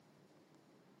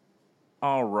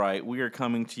All right, we are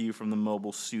coming to you from the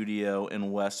mobile studio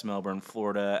in West Melbourne,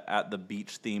 Florida at the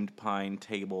beach-themed Pine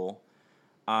Table.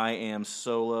 I am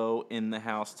solo in the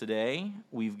house today.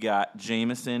 We've got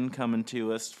Jameson coming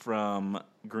to us from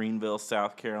Greenville,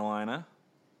 South Carolina.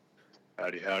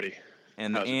 Howdy, howdy.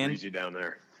 And how's it breezy down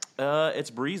there?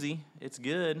 It's breezy. It's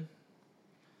good.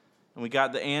 And we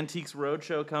got the Antiques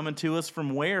Roadshow coming to us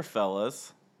from where,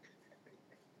 fellas?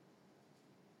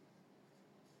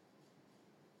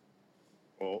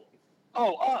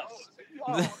 Oh, us.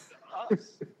 Oh, us.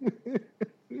 Man.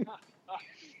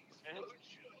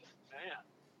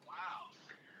 Wow.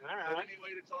 All right. Any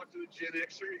way to talk to a Gen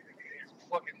Xer? Your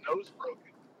fucking nose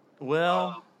broken.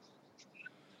 Well,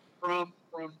 from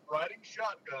riding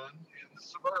shotgun in the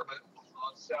Suburban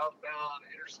on southbound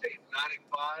Interstate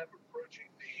 95, approaching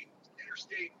the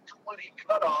Interstate 20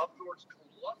 cutoff towards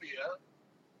Columbia,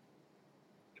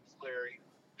 it's Larry.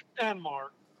 And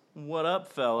Mark. what up,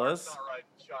 fellas? Mark's not riding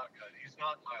shotgun. He's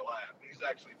not in my lap. He's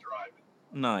actually driving.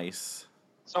 Nice.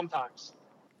 Sometimes.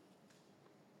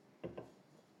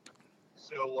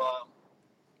 So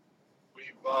we've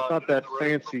Not been that on the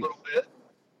road for fancy. a little bit.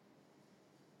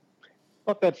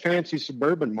 Thought that fancy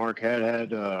Suburban Mark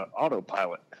had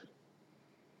autopilot.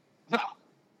 No.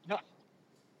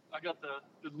 I got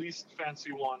the least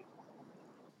fancy one.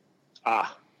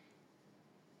 Ah,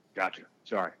 gotcha.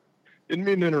 Sorry, didn't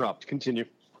mean to interrupt. Continue.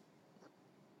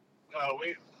 No, we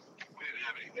didn't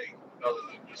have anything other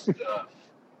than just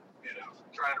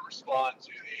trying to respond to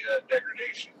the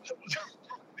degradation that was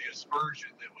the aspersion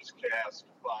that was cast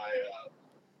by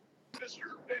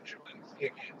Mr. Benjamin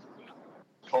Higgins,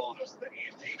 calling us the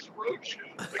Antiques Roadshow.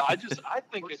 I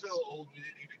think We're it's so old we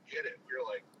didn't even get it. We were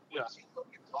like, what's he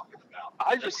fucking talking about?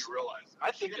 I Then just- we realized.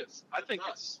 I think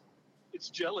shit, it's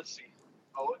jealousy.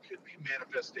 oh, it could be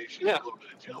manifestation Yeah. of a little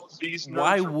bit of jealousy. These nerds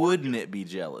Why are wouldn't working. it be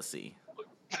jealousy?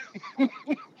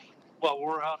 Well,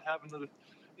 we're out having the,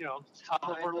 top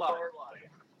of our life.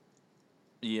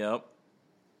 Yep.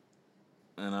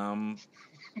 And I'm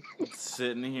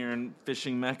sitting here in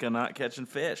fishing Mecca not catching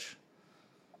fish.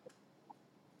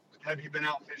 Have you been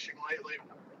out fishing lately,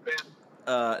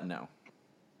 Ben? No.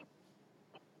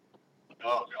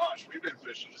 Oh gosh, we've been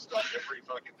fishing this stuff every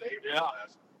fucking day for the Yeah.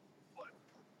 last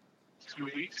 2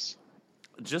 weeks.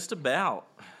 Just about.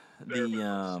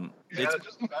 Yeah,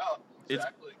 just about. it's-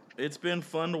 Exactly. It's been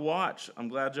fun to watch. I'm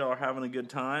glad y'all are having a good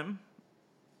time.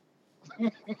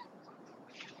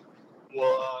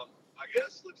 Well, I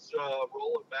guess let's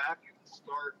roll it back and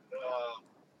start.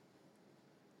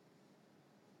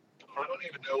 I don't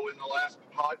even know when the last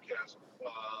podcast.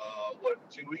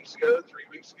 2 weeks ago, 3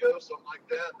 weeks ago, something like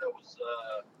that. That was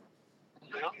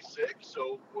 96.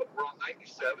 So we're on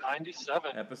 97.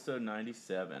 97. Episode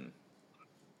 97.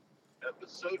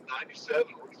 Episode 97.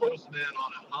 We're closing in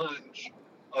on a hunch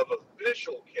of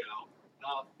official count,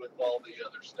 not with all the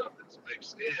other stuff that's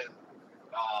mixed in.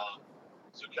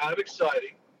 So kind of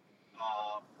exciting.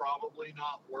 Probably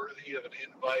not worthy of an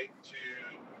invite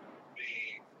to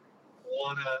the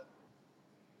Wanna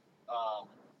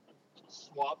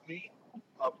swap meet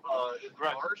up in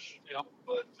Right. Marsh. Yep.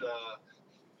 But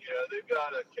they've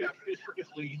got a Cafe for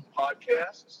Clean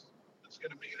podcast that's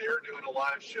going to be there doing a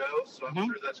live show, so I'm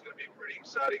sure that's going to be pretty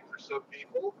exciting for some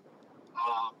people.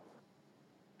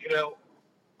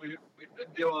 We've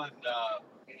been doing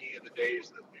any of the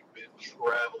days that we've been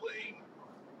traveling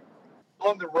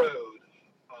on the road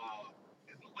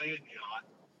in the land yacht.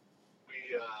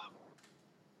 We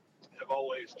have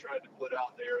always tried to put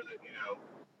out there that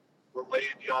we're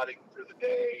land yachting for the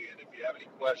day, and if you have any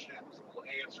questions, we'll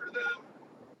answer them.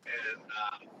 And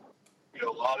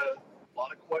a lot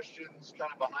of questions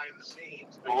kind of behind the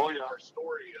scenes. Oh, yeah. Our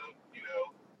story of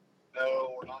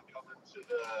no, we're not coming to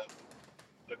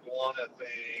the Guana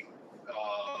thing.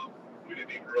 We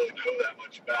didn't even really know that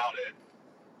much about it.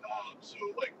 So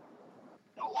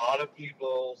a lot of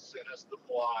people sent us the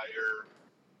flyer.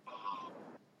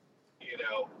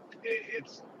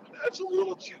 That's a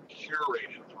little too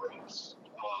curated for us.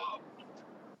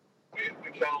 We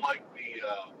kind of like the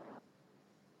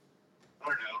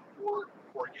more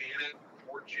organic,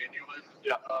 more genuine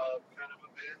kind of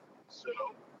event. So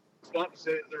it's not to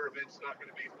say that their event's not going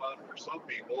to be fun for some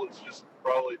people. It's just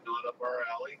probably not up our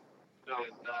alley.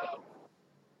 And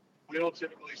we don't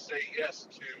typically say yes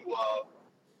to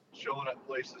showing up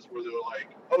places where they're like,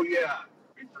 oh yeah,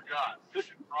 we forgot. We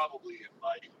should probably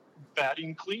invite.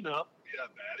 Batting cleanup. Yeah,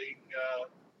 batting,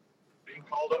 being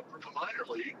called up from the minor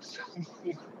leagues.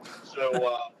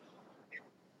 So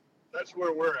that's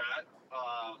where we're at.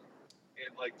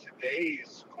 And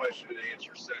today's question and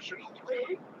answer session on the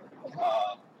road.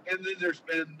 And then there's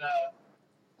been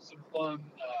some fun,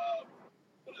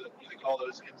 they call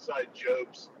those inside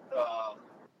jokes,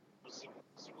 with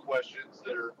some questions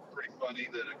that are pretty funny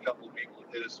that a couple of people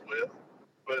hit us with.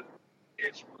 But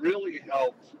it's really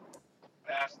helped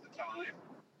pass the time.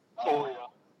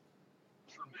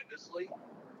 Tremendously.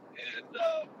 And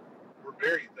we're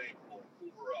very thankful for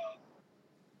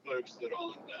folks that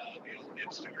on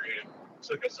Instagram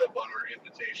took us up on our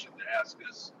invitation to ask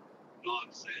us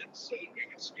nonsense so that we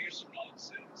could spew some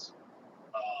nonsense.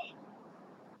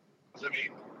 I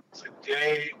mean,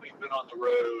 today we've been on the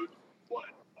road, what?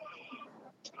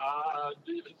 5 hours,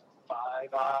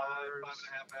 5.5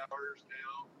 hours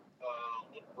now.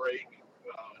 Little break.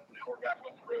 Now we're back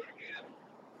on the road again.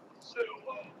 So,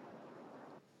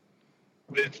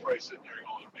 Ben's probably sitting there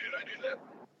going, dude, I do that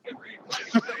every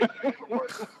day. I go to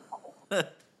work.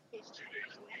 Those 2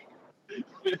 days a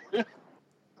week.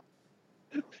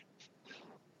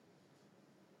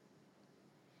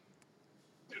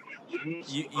 Did we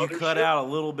lose? You cut out a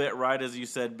little bit right as you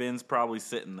said Ben's probably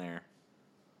sitting there.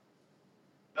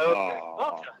 Okay.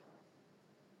 Okay.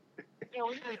 Yeah,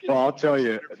 we didn't get Well, I'll tell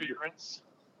you, interference.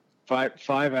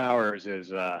 5 hours is,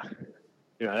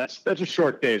 that's a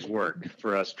short day's work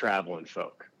for us traveling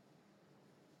folk.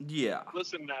 Yeah.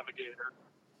 Listen, navigator.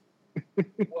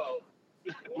 Well,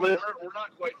 we're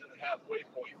not quite to the halfway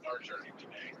point in our journey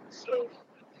today, so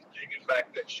you can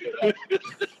back that shit up.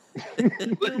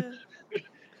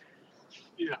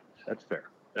 Yeah. That's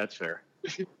fair.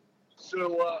 So, I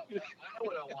know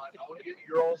what I want. I want to get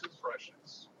your all's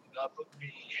impressions. Enough of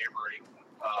me yammering.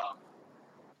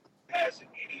 Has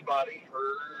anybody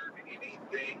heard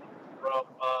anything from,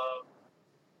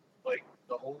 like,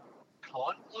 the whole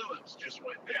confluence just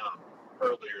went down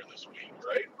earlier this week,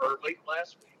 right? Or late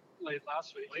last week. Late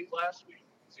last week.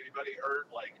 Has anybody heard,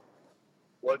 like,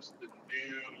 what's the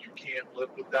new you can't live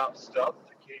without stuff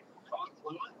that came from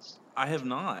confluence? I have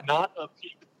not. Not a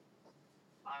peep.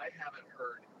 I haven't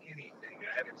heard anything.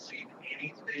 I haven't seen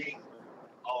anything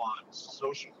on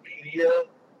social media.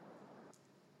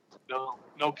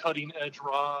 No cutting edge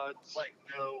rods. Like,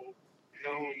 no,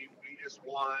 hey, we just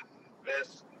won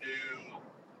best new,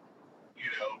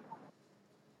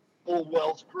 full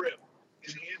Wells grip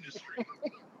in the industry.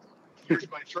 Here's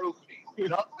my trophy.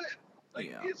 Nothing.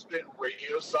 Like, It's been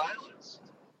radio silence.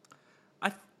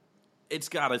 It's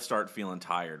got to start feeling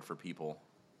tired for people.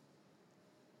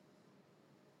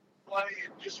 Well,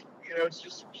 it's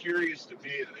just curious to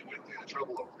me that they went through the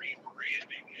trouble of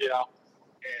rebranding it. Yeah.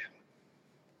 And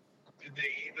did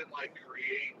they even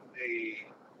create a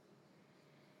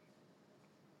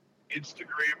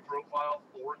Instagram profile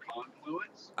for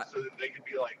Confluence so that they could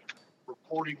be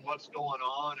reporting what's going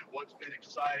on and what's been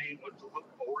exciting, what to look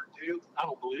forward to? I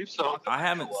don't believe so. I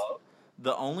haven't.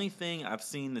 The only thing I've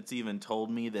seen that's even told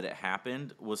me that it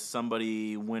happened was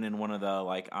somebody winning one of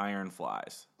the iron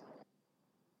flies.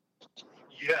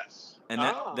 Yes. And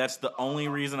that's the only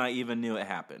reason I even knew it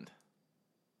happened.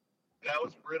 That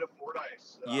was Britta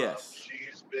Fordyce. Yes.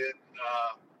 She's been,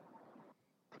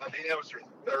 I think that was her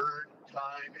third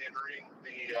time entering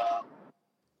the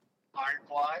iron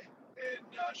fly, and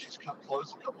she's come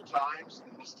close a couple times,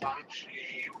 and this time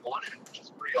she won it, which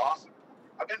is pretty awesome.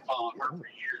 I've been following her for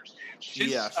years, dude.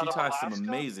 She ties some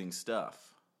amazing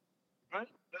stuff. Right?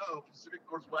 No, Pacific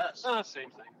Northwest. Same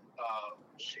thing.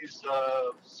 She's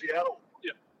Seattle.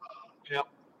 Yep. Yep.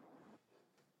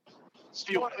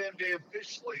 Steal one of them damn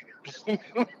fish slingers.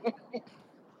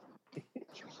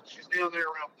 she's down there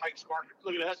around Pike's Market.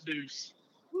 Look at that deuce.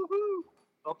 Woohoo!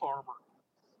 Up armor.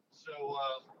 So,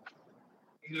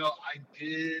 I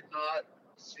did not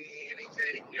see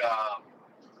anything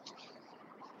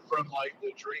from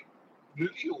the Drake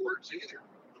movie awards either.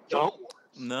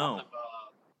 No.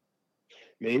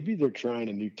 Maybe they're trying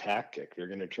a new tactic. They're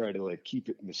going to try to keep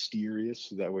it mysterious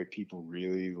so that way people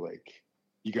really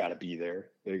you got to be there.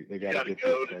 They got to get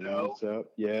the attendance up.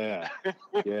 Yeah.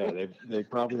 Yeah. They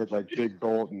probably have big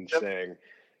bulletins saying,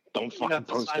 don't fucking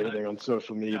post anything on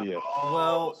social media.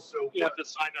 Well, so you have to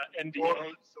sign an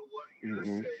NDA. So what you're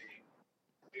saying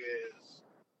is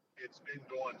it's been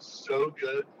going so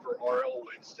good for R.L.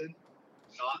 Winston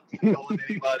not telling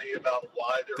anybody about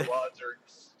why their rods are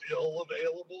still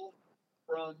available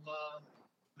from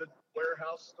the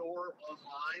warehouse store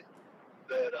online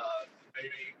that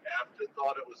maybe AFTA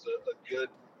thought it was a good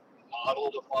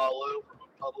model to follow from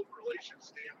a public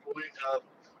relations standpoint of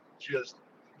just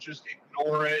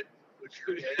ignore it, put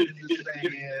your head in the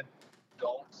sand,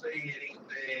 don't say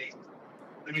anything.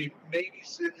 I mean, maybe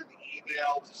send an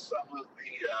email to some of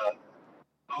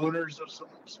the owners of some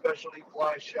specialty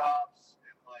fly shops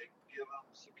and give them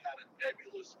some kind of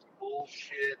nebulous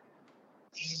bullshit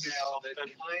email that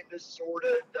kind of sort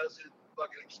of doesn't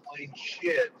fucking explain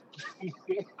shit,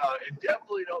 and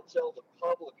definitely don't tell the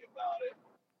public about it.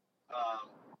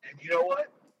 And you know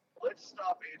what? Let's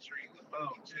stop answering the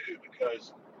phone too,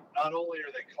 because not only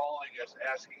are they calling us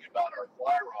asking about our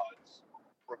fly rods,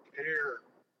 repair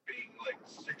being like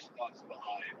 6 months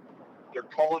behind, they're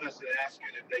calling us and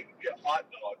asking if they can get hot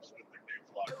dogs with their new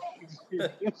fly rods.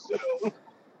 So,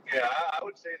 yeah, I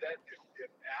would say that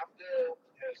if AFTA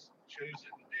has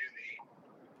chosen to do the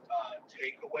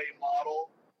takeaway model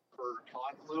for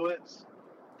Confluence,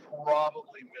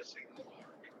 probably missing the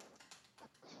mark.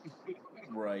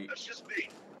 Right. That's just me.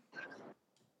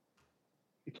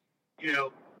 You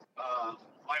know,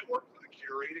 might work for the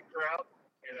curated crowd.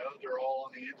 You know, they're all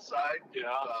on the inside. Yeah.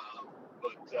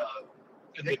 But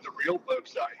I think the real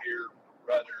folks out here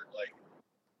rather like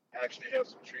actually have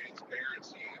some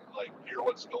transparency and like hear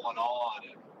what's going on,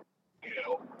 and you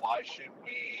know, why should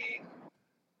we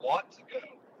want to go?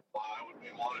 Why would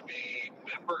we want to be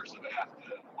members of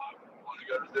AFTA? Why would we want to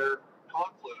go to their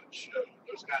Confluence show?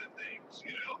 Those kind of things,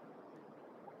 you know.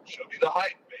 Show me the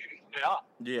hype, baby. Yeah.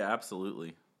 Yeah,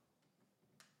 absolutely.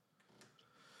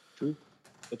 True.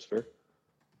 That's fair.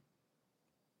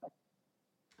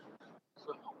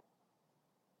 So,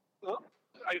 well,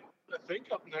 I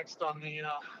think up next on the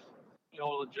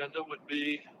agenda would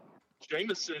be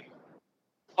Jameson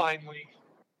finally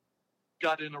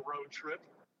got in a road trip.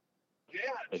 Yeah,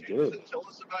 I Jameson, did. tell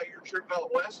us about your trip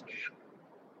out west, man.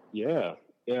 Yeah.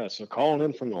 So calling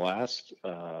in from the last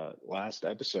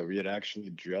episode, we had actually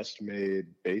just made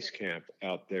base camp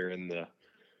out there in the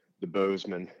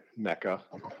Bozeman Mecca,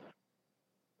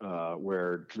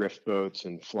 where drift boats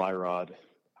and fly rod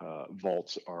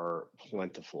vaults are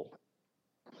plentiful.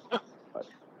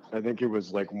 I think it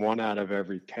was like 1 out of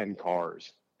every 10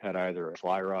 cars had either a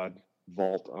fly rod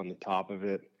vault on the top of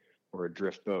it or a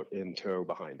drift boat in tow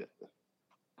behind it.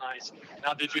 Nice.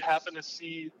 Now, did you happen to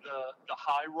see the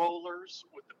high rollers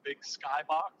with the big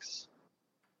skybox?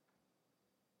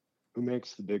 Who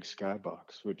makes the big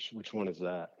skybox? Which one is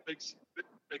that? Big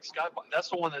skybox. That's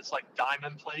the one that's like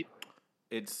diamond plate.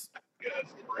 It's Yeah,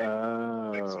 it's the big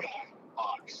Oh, sky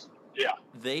box. Yeah.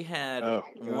 they had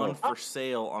one for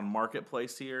sale on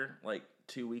Marketplace here like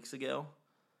 2 weeks ago,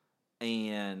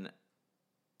 and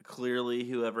clearly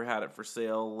whoever had it for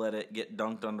sale let it get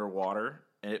dunked underwater,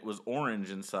 and it was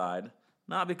orange inside,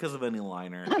 not because of any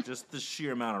liner, just the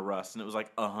sheer amount of rust, and it was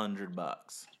like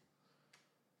 $100.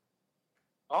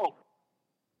 Oh,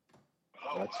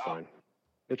 Oh, that's wow. fine.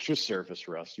 It's just surface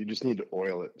rust. You just need to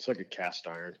oil it. It's like a cast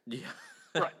iron. Yeah.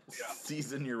 Right. Yeah.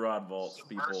 Season your rod vaults,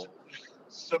 people.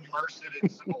 Submerse it in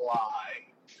some lye.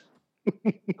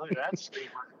 look at that steamer.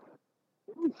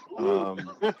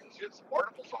 Get some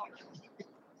particles on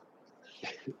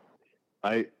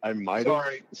it. I might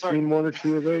Sorry. have seen 1 or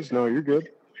 2 of those. No, you're good.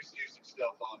 We used to use some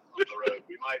stuff on the road.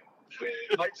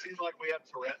 It might seem like we have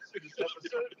Tourette's in this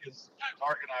episode because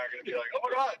Mark and I are going to be like, oh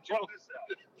my God, check this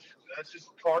out. That's just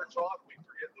car talk. We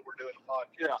forget that we're doing a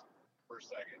podcast for a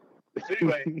second. So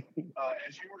anyway,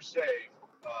 as you were saying,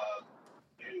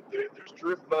 there's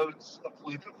drift boats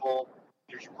plentiful.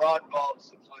 There's rod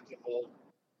vaults plentiful.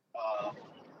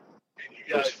 And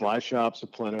you Those guys, fly shops are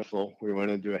plentiful. We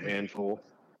went into a handful,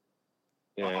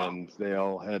 and they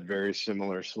all had very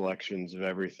similar selections of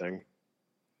everything.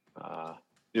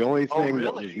 The only thing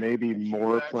that really? was maybe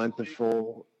more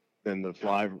plentiful than the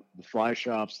fly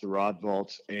shops, the rod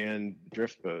vaults, and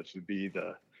drift boats would be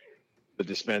the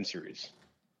dispensaries.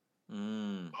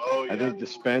 Mm. oh yeah, I think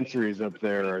dispensaries up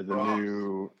there are the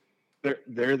new.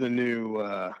 They're the new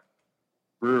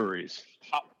breweries.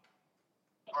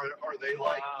 Are they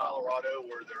like Colorado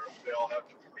where they all have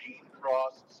the green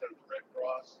cross instead of the red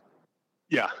cross?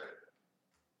 Yeah.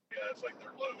 Yeah, it's like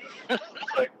their logo.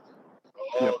 It's like,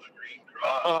 Yep. the green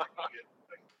cross. Come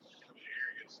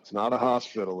here, get It's not a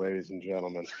hospital, ladies and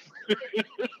gentlemen.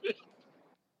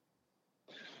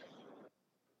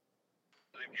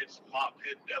 get some hot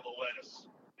pit devil lettuce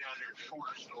down there at the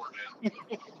corner store now.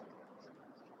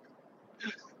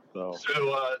 So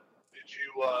So, did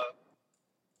you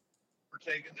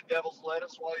partake in the devil's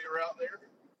lettuce while you were out there?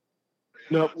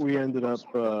 nope, we ended up.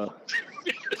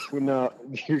 No,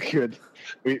 you're good.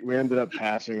 We ended up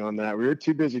passing on that. We were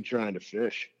too busy trying to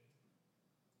fish.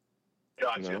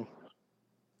 Gotcha. You know?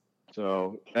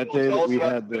 So that Well, day tell that us we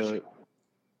about had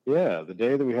the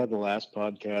day that we had the last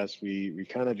podcast, we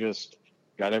kind of just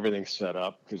got everything set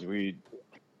up because we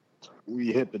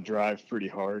hit the drive pretty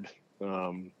hard.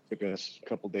 Took us a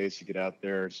couple days to get out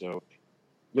there, so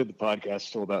did the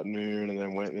podcast till about noon, and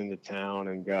then went into town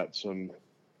and got some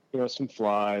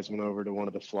flies. Went over to one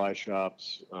of the fly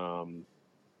shops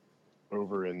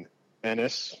over in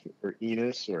Ennis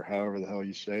or however the hell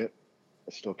you say it.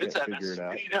 still can't It's figure it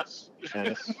out. Penis.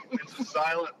 Ennis. It's a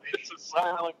silent P. It's a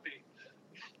silent P.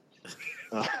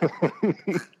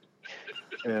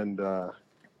 And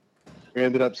we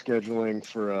ended up scheduling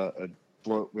for a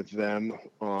float with them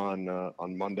on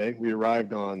Monday. We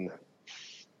arrived on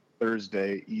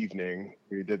Thursday evening.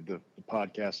 We did the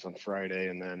podcast on Friday,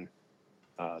 and then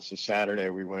so Saturday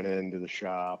we went into the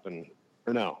shop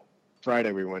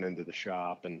Friday we went into the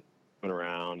shop and went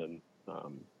around and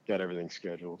got everything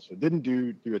scheduled. So didn't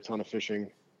do a ton of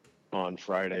fishing on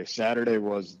Friday. Saturday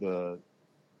was the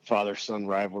father-son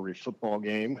rivalry football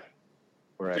game,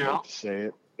 where I hate to say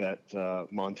it, that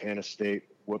Montana State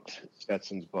whooped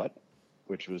Stetson's butt,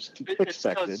 which was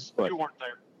expected. But you weren't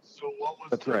there. So what was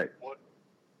that's right. What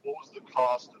was the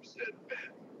cost of said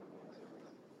bet?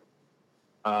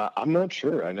 I'm not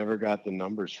sure. I never got the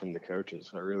numbers from the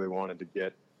coaches. I really wanted to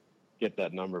get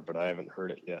that number, but I haven't heard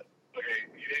it yet. Okay,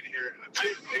 you didn't hear it.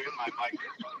 Maybe my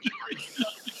microphone's breaking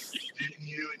up. Didn't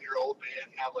you and your old man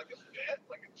have like a bet,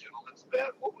 like a gentleman's bet?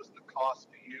 What was the cost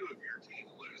to you of your team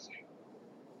losing?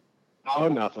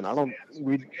 Nothing.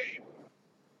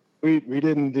 We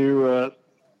didn't do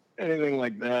anything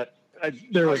like that.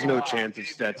 There was no chance of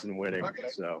Stetson winning. Okay.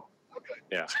 So Okay.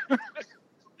 yeah. I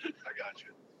got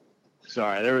you.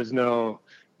 Sorry, there was no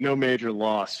major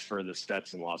loss for the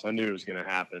Stetson loss. I knew it was going to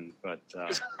happen, but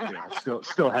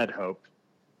still had hope.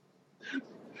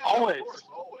 Always.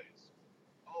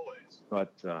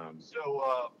 But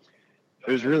So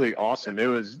it was really awesome.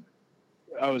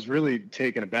 I was really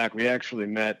taken aback. We actually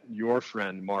met your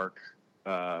friend Mark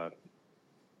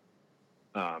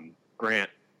Grant,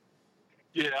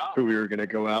 who we were going to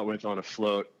go out with on a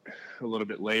float a little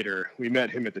bit later. We met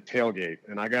him at the tailgate,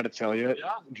 and I got to tell you,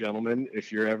 gentlemen,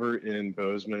 if you're ever in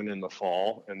Bozeman in the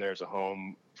fall and there's a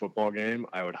home football game,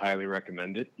 I would highly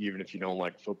recommend it. Even if you don't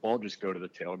like football, just go to the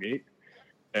tailgate.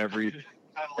 Every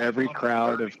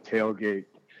crowd of tailgate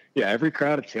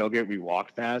we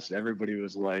walked past, everybody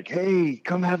was like, "Hey,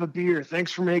 come have a beer.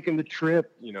 Thanks for making the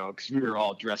trip." Because we were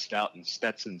all dressed out in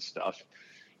Stetson stuff.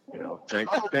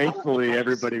 Thankfully,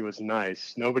 everybody was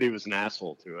nice. Nobody was an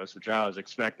asshole to us, which I was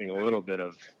expecting a little bit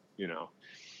of,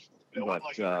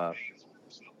 But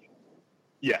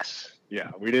yes,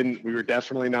 yeah, we were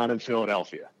definitely not in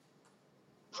Philadelphia.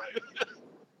 Right.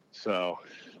 So.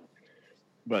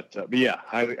 But yeah,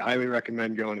 highly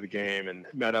recommend going to the game, and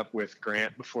met up with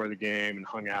Grant before the game and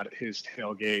hung out at his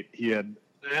tailgate. He had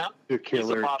the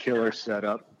killer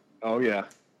setup. Oh yeah.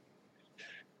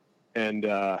 And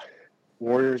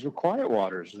Warriors with Quiet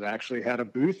Waters actually had a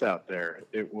booth out there.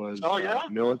 It was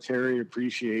Military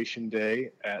Appreciation Day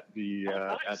at the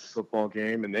football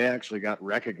game, and they actually got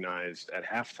recognized at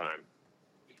halftime.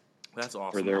 That's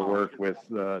awesome. For their work with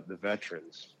the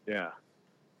veterans. Yeah.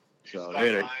 So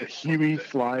they had a Huey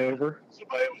flyover.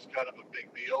 Somebody was kind of a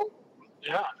big deal.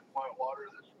 Yeah. Quiet water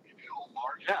that you know,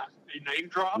 Mark. Yeah. He name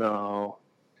dropped? No,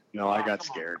 I got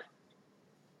scared.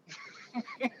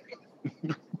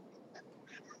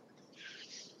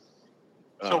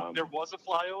 So there was a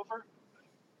flyover?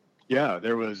 Yeah,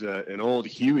 there was an old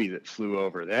Huey that flew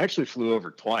over. They actually flew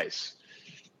over twice.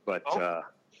 But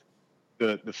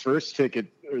the first ticket,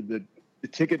 or the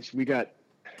tickets we got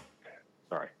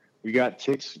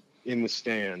tickets in the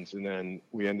stands, and then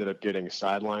we ended up getting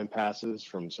sideline passes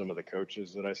from some of the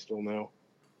coaches that I still know.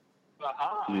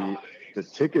 The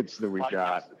tickets that we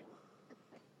got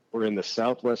were in the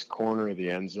southwest corner of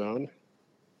the end zone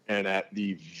and at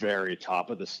the very top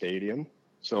of the stadium.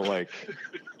 So like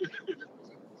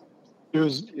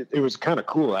it was kind of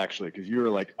cool actually, because you were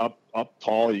like up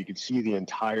tall, you could see the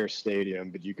entire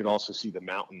stadium, but you could also see the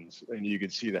mountains, and you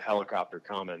could see the helicopter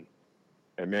coming.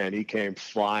 And man, he came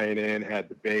flying in, had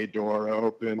the bay door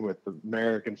open with the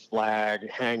American flag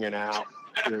hanging out.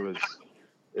 It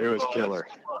was killer.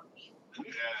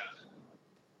 Yeah.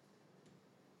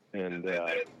 And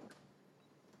like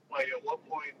at what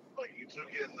point, like you took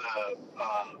in the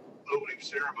opening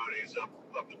ceremonies up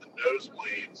at the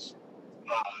nosebleeds,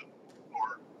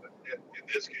 or in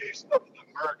this case, up in the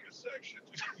America section.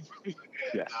 And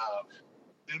yes.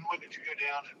 Then when did you go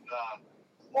down and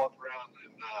walk around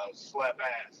and slap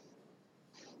ass?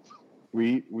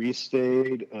 We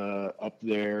stayed up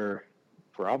there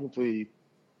probably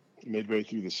midway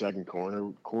through the second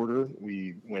quarter.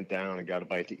 We went down and got a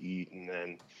bite to eat, and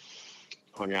then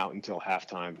hung out until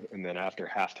halftime. And then after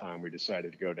halftime, we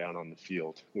decided to go down on the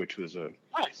field, which was a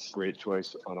great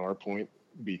choice on our point,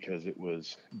 because it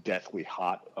was deathly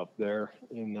hot up there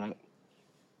in that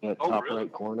top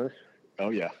right corner. Oh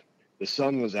yeah. The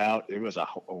sun was out. It was a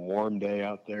warm day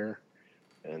out there,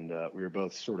 and we were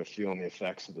both sort of feeling the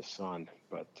effects of the sun.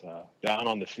 But down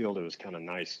on the field, it was kind of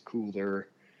nice, cooler.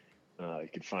 You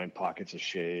could find pockets of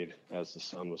shade as the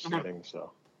sun was setting.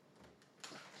 So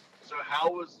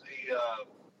how's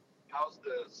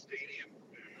the stadium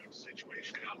food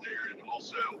situation out there, and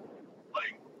also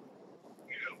like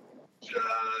do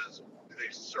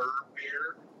they serve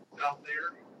beer out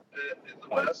there in the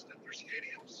West at their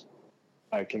stadiums?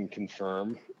 I can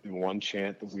confirm the one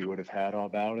chant that we would have had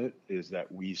about it is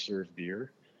that we serve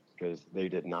beer, because they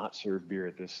did not serve beer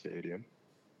at this stadium.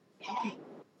 Oh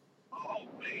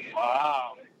man!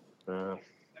 Wow. I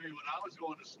mean, when I was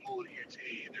going to school at UT,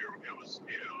 it was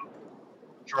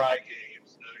dry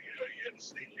games. You had to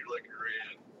sneak your liquor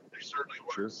in. They certainly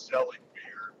weren't selling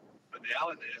beer, but now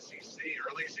in the SEC,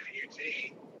 or at least in UT,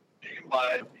 you can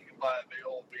buy a big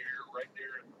old beer right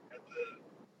there at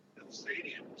the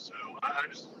stadium. So I'm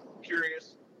just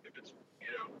curious if it's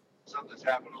something that's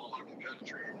happened all over the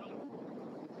country or not.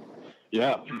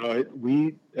 Yeah,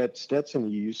 we at Stetson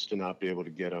used to not be able to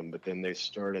get them, but then they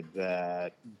started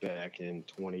that back in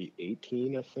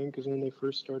 2018, I think, is when they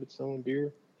first started selling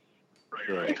beer.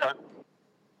 Right.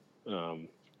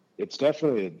 It's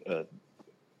definitely a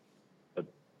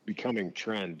becoming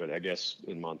trend, but I guess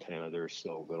in Montana there's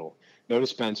still no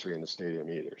dispensary in the stadium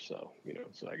either. So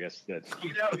so I guess that's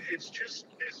it's just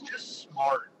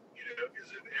smart,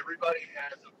 because if everybody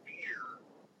has a beer,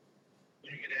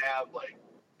 you can have like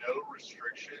no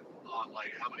restriction on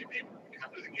like how many people can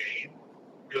come to the game,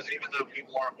 because even though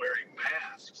people aren't wearing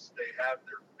masks, they have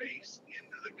their face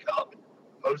into the cup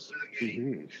most of the game.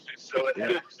 Mm-hmm. So it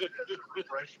helps as a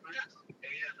refreshment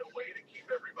and a way to keep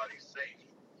everybody safe.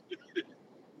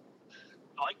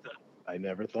 I like that. I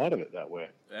never thought of it that way.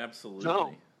 Absolutely.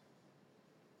 No.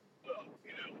 Well,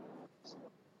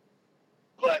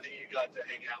 glad that you got to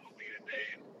hang out with me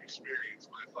today and experience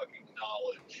my fucking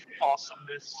knowledge. And,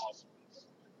 Awesomeness.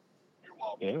 You're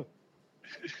welcome. Yeah.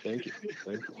 Thank you.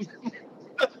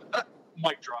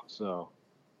 Mic drop. So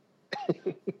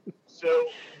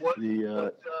what with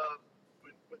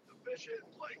the fishing,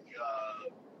 like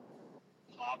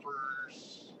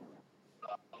poppers?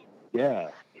 Yeah.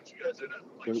 What you guys in it?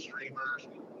 Like streamers?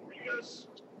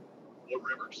 What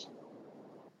rivers?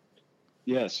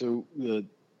 Yeah. So the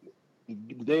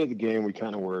day of the game, we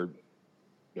kind of were,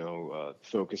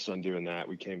 focused on doing that.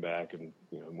 We came back and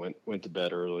went to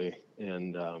bed early,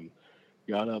 and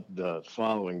got up the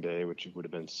following day, which would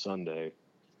have been Sunday.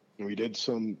 And we did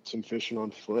some fishing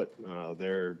on foot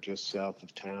there just south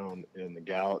of town in the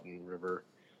Gallatin River,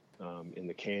 in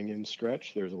the canyon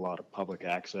stretch. There's a lot of public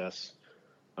access,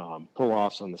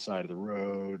 pull-offs on the side of the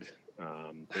road,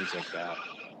 things like that.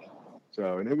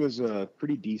 So, and it was a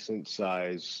pretty decent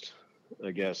sized,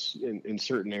 I guess, in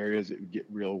certain areas it would get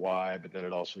real wide, but then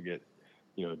it'd also get,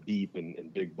 deep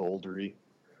and big bouldery.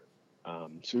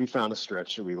 So we found a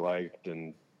stretch that we liked,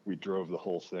 and we drove the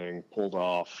whole thing, pulled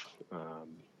off,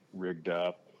 rigged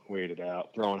up, waded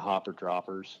out, throwing hopper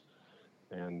droppers.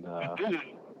 And I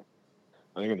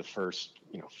think in the first,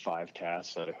 5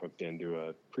 casts I hooked into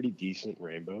a pretty decent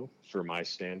rainbow for my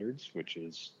standards, which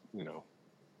is,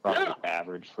 probably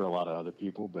average for a lot of other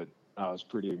people, but I was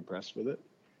pretty impressed with it.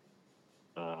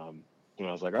 And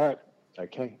I was like, all right,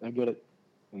 okay, I get it.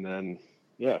 And then,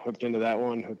 hooked into that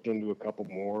one, hooked into a couple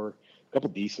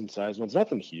decent sized ones,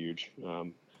 nothing huge,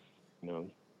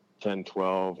 10,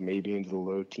 12, maybe into the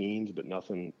low teens, but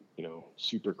nothing,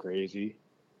 super crazy.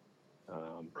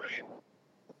 Right.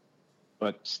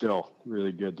 But still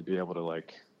really good to be able to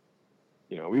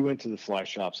we went to the fly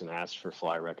shops and asked for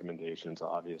fly recommendations,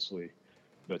 obviously,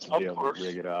 but to be able to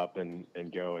rig it up and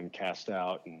go and cast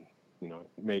out and,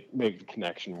 make the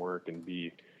connection work and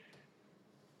be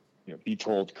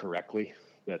told correctly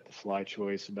that the fly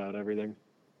choice about everything.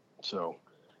 So,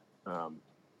 that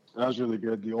was really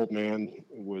good. The old man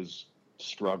was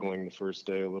struggling the first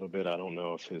day a little bit. I don't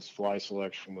know if his fly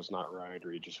selection was not right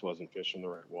or he just wasn't fishing the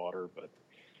right water, but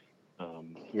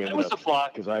it was the fly.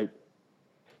 Because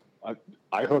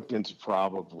I hooked into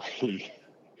probably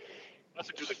that's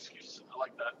a good excuse. I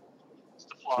like that. It's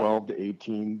the fly. 12 to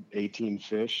 18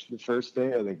 fish the first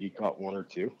day. I think he caught 1 or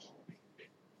 2.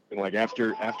 And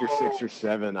after 6 or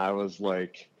 7, I was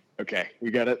like, okay,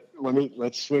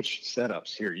 let's switch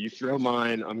setups here. You throw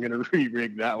mine, I'm gonna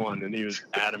re-rig that one. And he was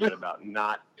adamant about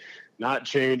not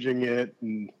changing it.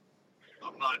 And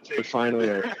I'm not changing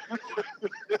finally,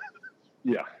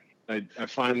 I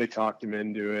finally talked him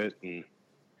into it, and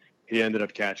he ended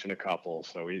up catching a couple,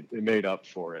 so it made up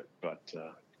for it. But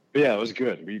yeah, it was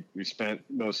good. We spent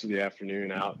most of the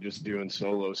afternoon out just doing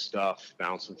solo stuff,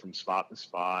 bouncing from spot to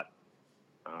spot.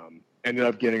 Ended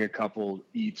up getting a couple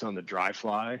eats on the dry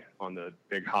fly on the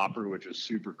big hopper, which was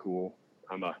super cool.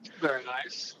 Very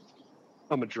nice.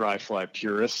 I'm a dry fly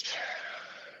purist,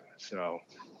 so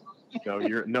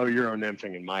No Euro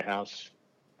nymphing in my house.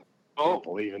 I don't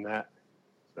believe in that.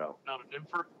 So. Not a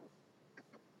nympher?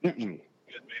 Mm-mm.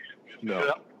 No.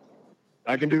 Yeah.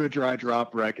 I can do a dry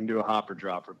dropper. I can do a hopper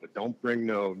dropper, but don't bring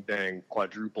no dang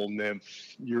quadruple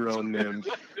nymph, Euro nymph,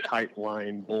 tight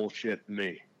line bullshit to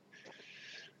me.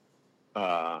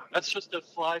 That's just a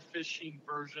fly fishing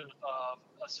version of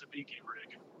a sabiki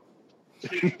rig.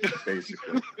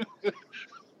 Basically. Let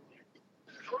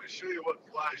me show you what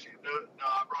flies you. No,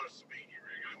 I brought a sabiki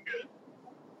rig. I'm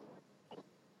good.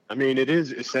 I mean, it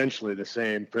is essentially the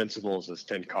same principles as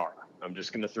Tenkara. I'm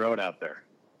just going to throw it out there.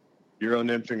 Euro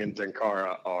nymphing and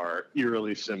Tenkara are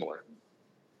eerily similar.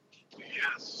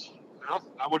 Yes. Well,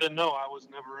 I wouldn't know. I was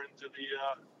never into the.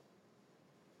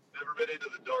 Never been into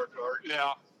the dark arts.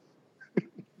 Yeah.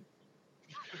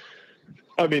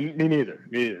 I mean, me neither.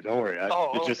 Don't worry.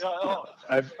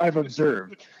 I've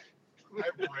observed.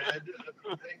 I've read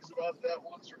things about that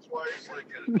once or twice, like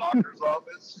in a doctor's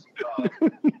office.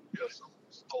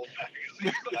 Some old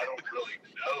magazines, but I don't really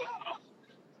know.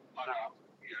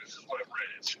 This is what I've read.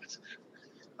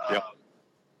 Yep.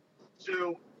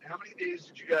 So, how many days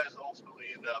did you guys ultimately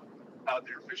end up out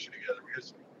there fishing together?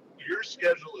 Because your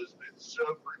schedule has been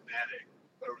so frenetic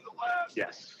over the last,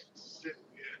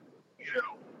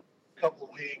 couple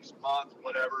of weeks, month,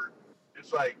 whatever.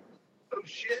 It's like, oh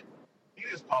shit, he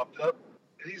just popped up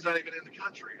and he's not even in the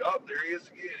country. Oh, there he is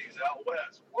again. He's out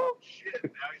west. Whoa, shit.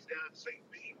 Now he's down in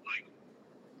St. Pete. Like,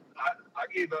 I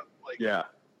gave up,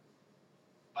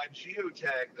 my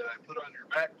geotag that I put on your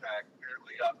backpack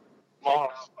apparently got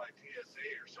lost out by TSA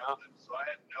or something, so I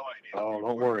had no idea. Oh,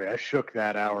 don't worry. I shook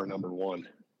that hour number one.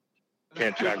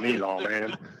 Can't track me at all,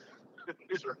 man.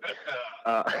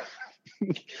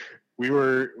 We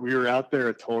were out there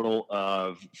a total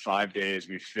of 5 days.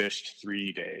 We fished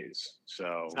 3 days.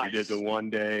 So nice. We did the 1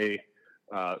 day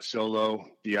solo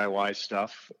DIY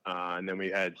stuff, and then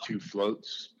we had 2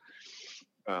 floats.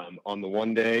 On the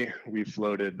 1 day, we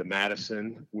floated the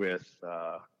Madison with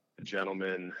a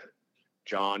gentleman,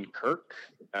 John Kirk,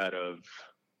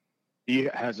 he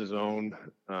has his own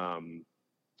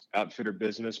outfitter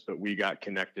business, but we got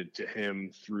connected to him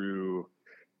through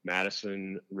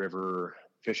Madison River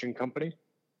Fishing Company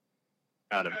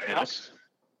out of Ennis.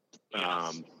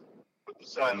 And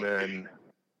then,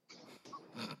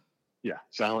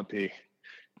 Silent P.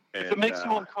 And, if it makes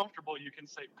you uncomfortable, you can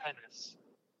say penis.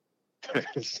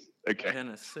 Okay.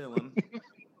 Penicillin.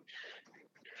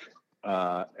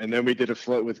 And then we did a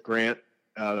float with Grant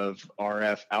out of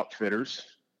RF Outfitters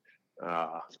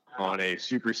on a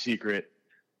super secret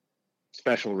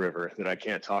special river that I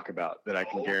can't talk about, that I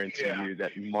can guarantee you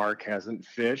that Mark hasn't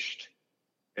fished.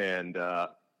 And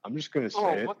I'm just going to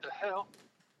say what the hell?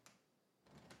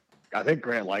 I think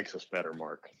Grant likes us better,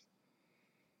 Mark.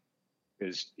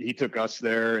 Because he took us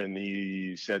there and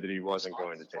he said that he wasn't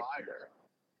going to take you there.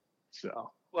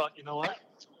 So. Well, you know what?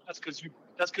 That's because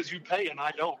you pay and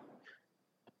I don't.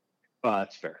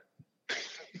 That's fair.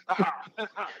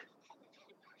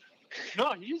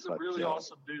 No, he's a really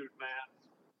awesome dude, man.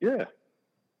 Yeah.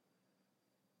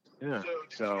 Yeah.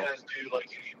 So did you guys do like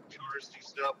any touristy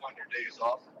stuff on your days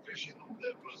off fishing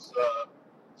that was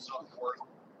something worth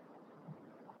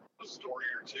a story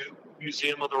or two?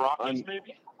 Museum of the Rockies,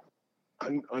 maybe?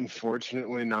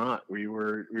 Unfortunately not. We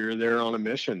were there on a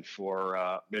mission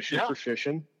for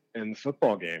fishing and the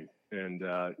football game. And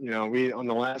we on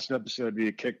the last episode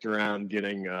we kicked around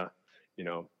getting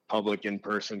public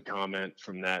in-person comment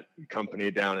from that company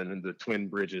down in the Twin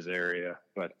Bridges area,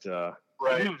 but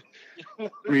right.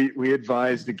 we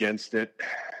advised against it.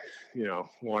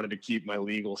 Wanted to keep my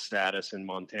legal status in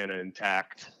Montana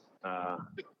intact. Right.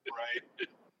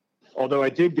 Although I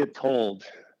did get told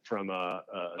from a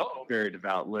very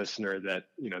devout listener that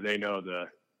they know the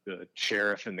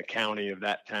sheriff in the county of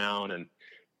that town, and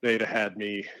they'd have had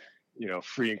me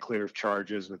free and clear of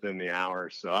charges within the hour.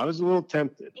 So I was a little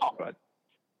tempted, but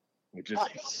it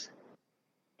just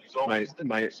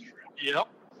Yep.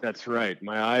 That's right.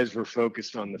 My eyes were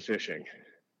focused on the fishing.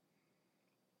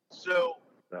 So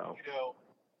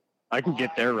I can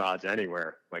get their rods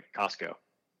anywhere, like Costco.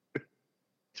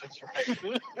 That's right.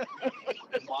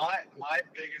 my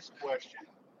biggest question,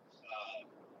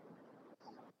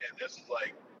 and this is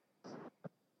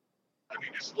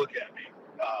just look at me.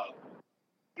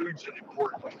 Food's an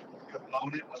important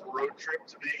component of a road trip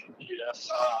to me. Yes.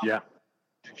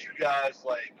 Did you guys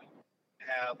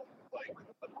have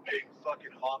a big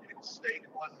fucking honking steak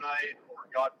one night, or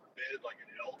God forbid, like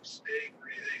an elk steak or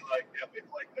anything epic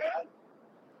like that?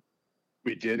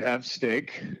 We did have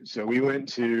steak. So we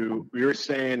were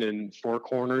staying in Four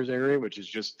Corners area, which is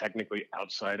just technically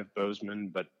outside of Bozeman,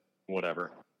 but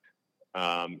whatever.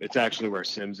 It's actually where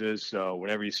Sims is. So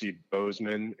whenever you see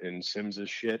Bozeman and Sims's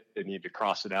shit, they need to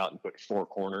cross it out and put 4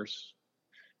 corners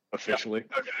officially.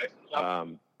 Yep. Okay.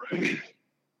 Yep. Right.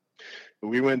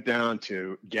 We went down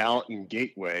to Gallatin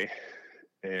Gateway,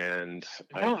 and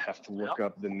I have to look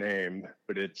up the name,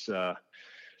 but it's the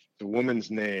woman's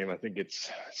name. I think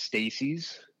it's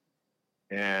Stacy's,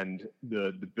 and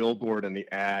the billboard and the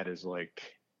ad is like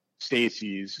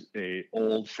Stacy's, a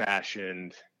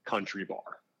old-fashioned country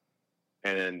bar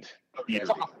and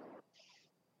eatery.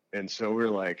 And so we're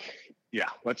like, yeah,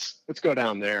 let's go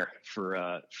down there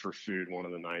for food one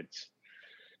of the nights.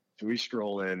 So we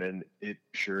stroll in, and it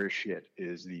sure as shit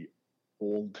is the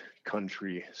old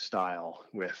country style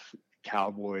with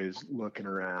cowboys looking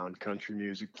around, country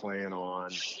music playing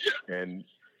on. And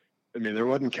I mean, there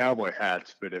wasn't cowboy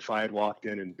hats, but if I had walked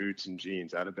in boots and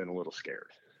jeans, I'd have been a little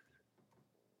scared.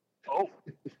 Oh.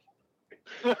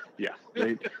 Yeah.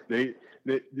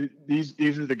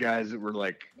 These are the guys that were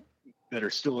like, that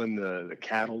are still in the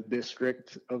cattle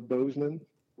district of Bozeman,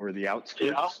 or the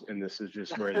outskirts. And this is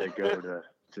just where they go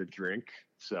to drink.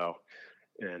 So,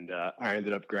 and I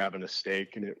ended up grabbing a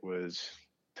steak, and it was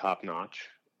top notch.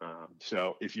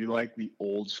 So if you like the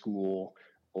old school,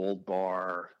 old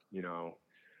bar,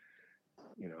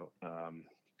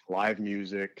 live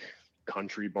music,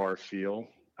 country bar feel,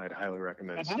 I'd highly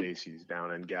recommend Stacy's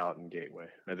down in Gallatin Gateway.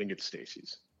 I think it's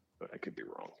Stacy's, but I could be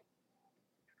wrong.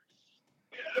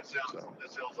 Yeah, that sounds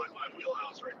like my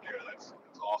wheelhouse right there. That's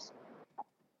awesome.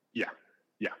 Yeah,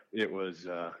 it was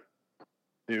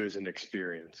an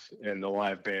experience, and the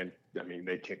live band, I mean,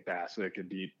 they kicked ass. They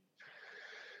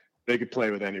could play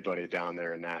with anybody down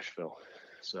there in Nashville.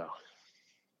 So.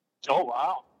 Oh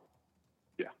wow.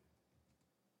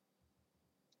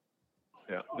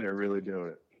 Yeah, they're really doing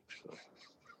it.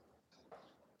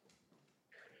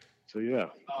 So yeah.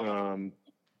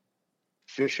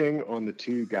 Fishing on the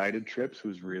 2 guided trips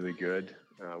was really good.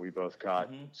 We both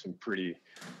caught some pretty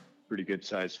good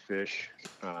sized fish.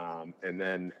 And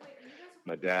then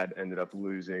my dad ended up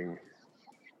losing.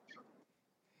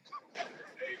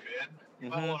 Hey,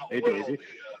 man. Hey, Daisy.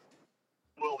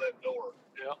 Will that door.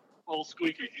 Yeah. Little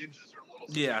squeaky. Hinges are a little.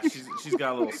 Yeah, she's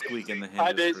got a little squeak in the hinges.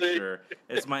 Hi, Daisy. For sure.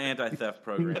 It's my anti-theft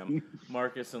program.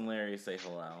 Marcus and Larry say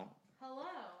hello. Hello.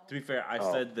 To be fair, I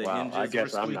said the hinges I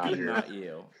guess were I'm squeaky, not not, here.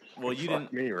 you. Well, you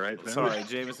Fuck didn't. Me, right? Then. Sorry,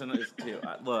 Jameson is too.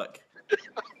 Look,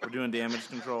 we're doing damage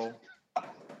control.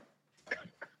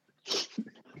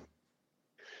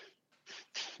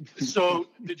 So,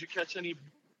 did you catch any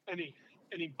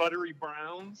buttery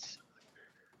browns?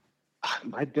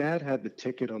 My dad had the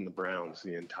ticket on the Browns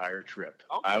the entire trip.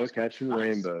 Okay. I was catching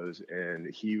rainbows, and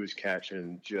he was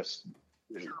catching just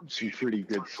some pretty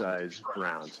good sized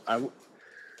browns. I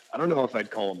don't know if I'd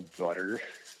call them butter.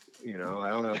 I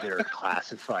don't know if they're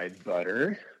classified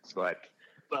butter, but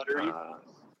Buttery.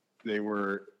 there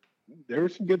were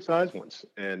some good sized ones,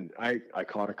 and I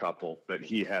caught a couple, but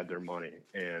he had their money.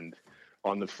 And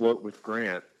on the float with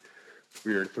Grant,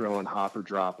 we were throwing hopper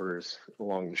droppers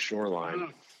along the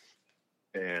shoreline.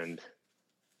 And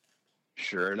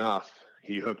sure enough,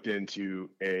 he hooked into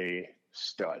a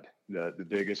stud, the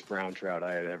biggest brown trout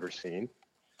I had ever seen.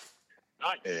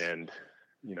 Nice. And,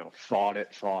 fought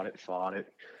it.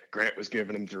 Grant was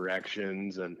giving him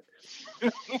directions, and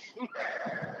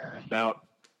about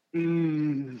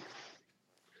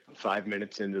 5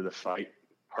 minutes into the fight,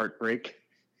 heartbreak,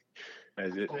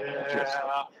 as it just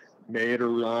made a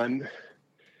run.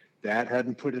 Dad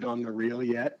hadn't put it on the reel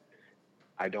yet.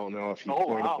 I don't know if he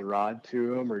pointed the rod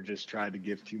to him or just tried to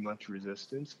give too much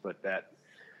resistance, but that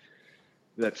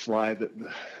fly that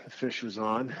the fish was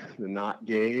on, the knot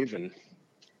gave, and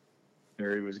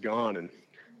there he was gone. And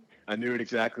I knew it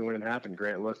exactly when it happened.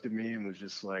 Grant looked at me and was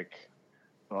just like,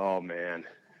 oh, man,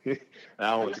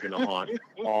 that one's going to haunt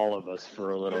all of us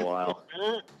for a little while.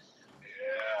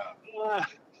 Yeah.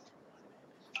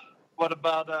 What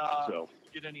about,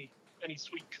 get any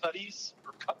sweet cutties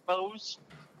or cut bows?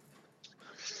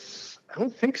 I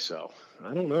don't think so.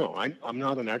 I don't know. I'm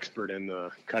not an expert in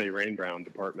the cutty rain brown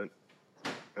department.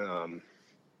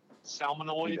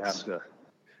 Salmonoids? You'd have to.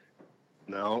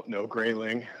 No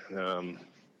grayling.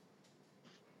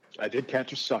 I did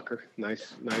catch a sucker.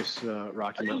 Nice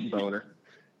Rocky Mountain boner.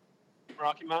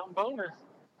 Rocky Mountain boner.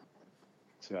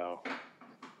 So,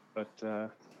 but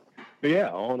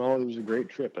yeah, all in all, it was a great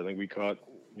trip. I think we caught,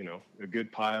 a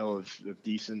good pile of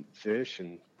decent fish,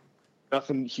 and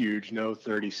nothing huge, no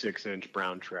 36-inch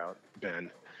brown trout,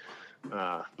 Ben.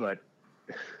 But,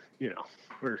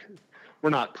 we're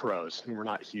not pros, and we're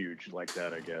not huge like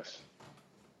that, I guess.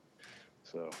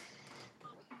 So,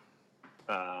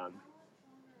 but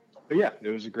yeah, it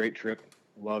was a great trip.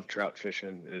 Love trout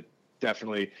fishing.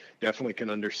 definitely can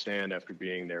understand after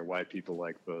being there why people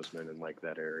like Bozeman and like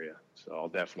that area. So I'll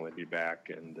definitely be back.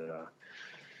 And,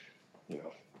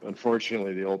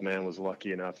 unfortunately, the old man was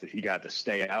lucky enough that he got to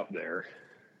stay out there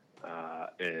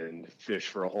and fish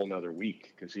for a whole nother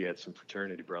week because he had some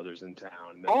fraternity brothers in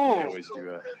town. And then we always do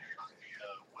a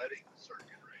wedding circuit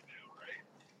right now, right?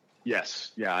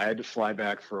 Yes. Yeah, I had to fly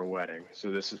back for a wedding.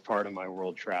 So this is part of my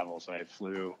world travels. I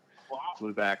flew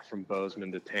back from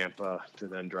Bozeman to Tampa to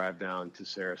then drive down to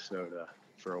Sarasota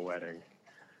for a wedding.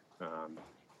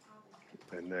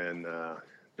 And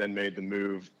then made the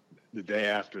move the day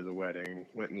after the wedding,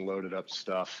 went and loaded up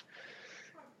stuff,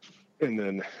 and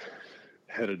then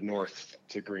headed north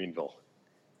to Greenville,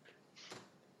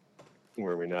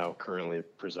 where we now currently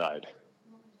preside.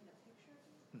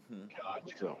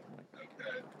 Gotcha. So,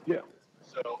 okay. Yeah.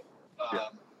 So,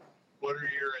 what are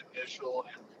your initial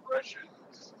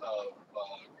impressions of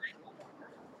Greenville?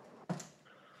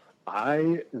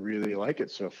 I really like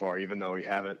it so far, even though we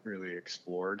haven't really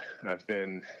explored. I've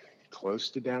been close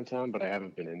to downtown, but I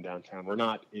haven't been in downtown. We're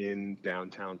not in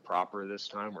downtown proper this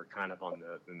time. We're kind of on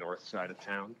the north side of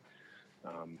town.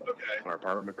 Okay. Our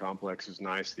apartment complex is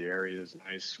nice. The area is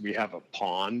nice. We have a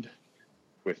pond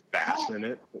with bass in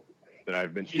it that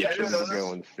I've been teaching to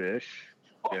go and fish.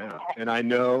 Yeah. And I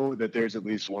know that there's at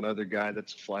least one other guy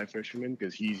that's a fly fisherman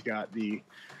because he's got the,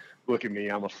 look at me,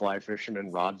 I'm a fly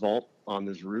fisherman rod vault on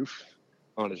his roof,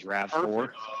 on his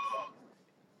RAV4.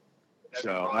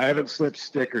 So I haven't slipped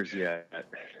stickers yet. Do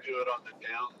it on the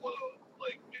down low,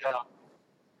 like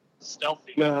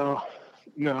stealthy.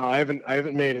 No, I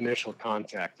haven't made initial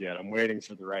contact yet. I'm waiting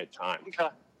for the right time. Okay.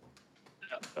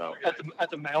 Yeah. So. At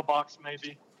the mailbox,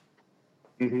 maybe.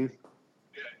 Mm-hmm. Yeah,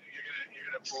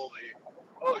 you're gonna pull the.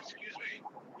 Oh, excuse me.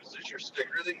 Is this your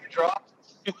sticker that you dropped?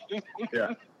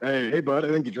 Yeah. Hey, bud. I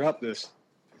think you dropped this.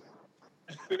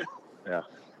 Yeah.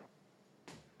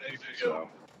 There you go.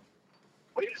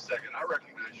 Wait a second. I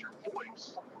recognize your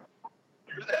voice.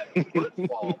 You're that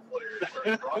football player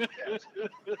for broadcast.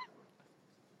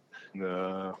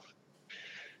 No.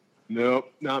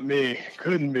 Nope, not me.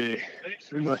 Couldn't be.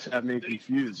 You must have me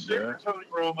confused, sir. Tony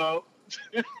Romo.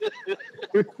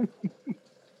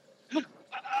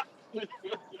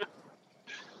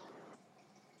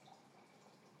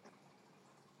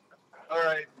 All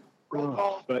right. Roll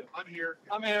call. But I'm here.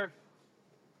 I'm here.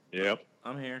 yep.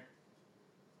 I'm here.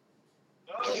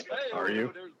 Oh, Hey, Are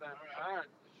you? There's Ben.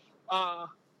 All right.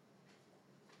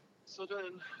 So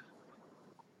then,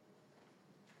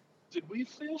 did we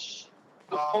fish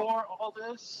before all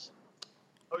this?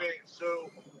 Okay, so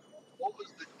what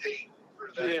was the date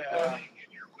for that wedding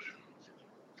in your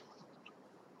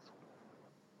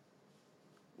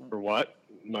move? For what?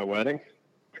 My wedding?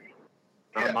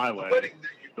 Not my the wedding.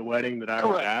 The wedding that I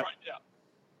was Correct. at. Right,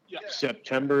 yeah.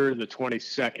 September the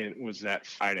 22nd was that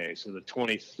Friday, so the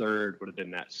 23rd would have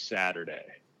been that Saturday.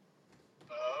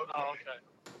 Okay. Okay.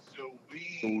 So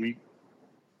So we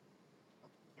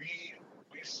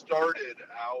started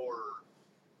our.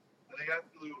 I think I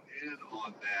flew in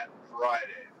on that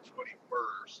Friday, the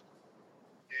 21st,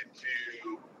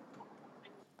 into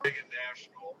Reagan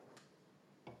National.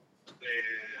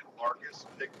 And Marcus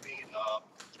picked me up,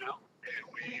 and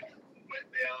we went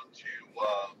down to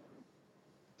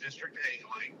District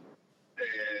Angling,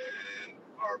 and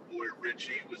our boy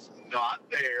Richie was not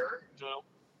there. No.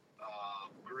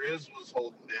 Grizz was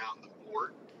holding down the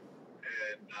fort,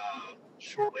 and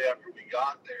shortly after we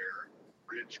got there,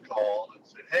 Rich called and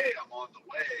said, "Hey, I'm on the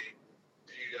way.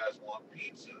 Do you guys want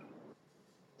pizza?"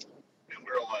 And we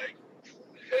were like,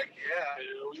 "Heck yeah!"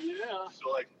 Hell yeah. So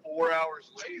like 4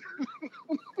 hours later,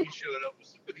 he showed up with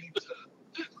some pizza.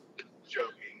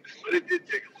 Joking, but it did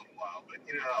take a little while. But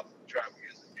you know how traffic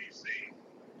is in DC.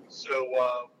 So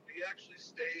we actually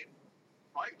stayed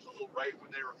right till right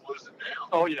when they were closing down.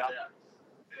 Oh yeah.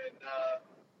 And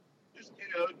just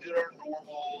did our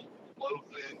normal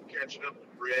loafing, catching up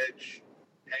with Rich,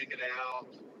 hanging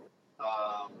out.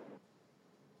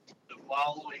 The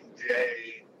following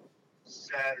day,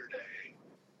 Saturday,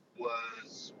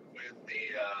 was when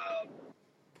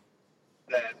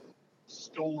that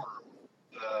storm,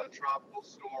 the tropical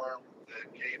storm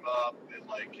that came up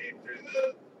and came through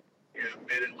the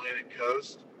mid-Atlantic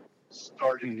coast,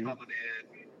 started coming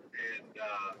in and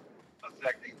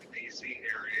affecting the DC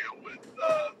area with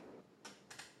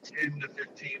 10 to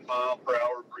 15 mile per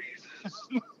hour breezes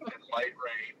and light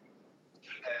rain.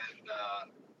 And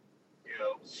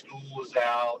school was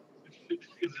out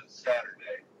because it's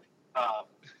Saturday. But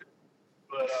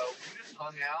we just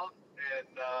hung out and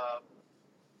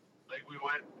we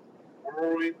went. Where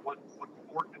were we? What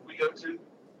port did we go to?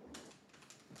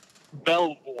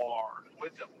 Belvoir.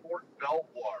 Went to Fort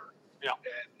Belvoir. Yeah.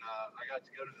 And I got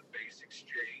to go to the base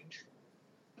exchange.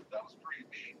 That was pretty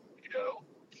neat, you know.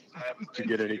 Did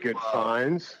you get any good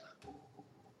finds?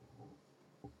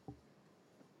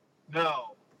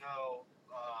 No.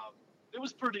 It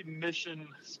was pretty mission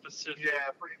specific.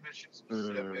 Yeah, pretty mission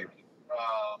specific.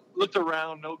 Looked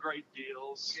around, no great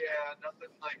deals. Yeah, nothing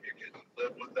like you can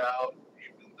live without,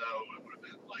 even though it would have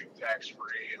been like tax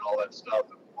free and all that stuff.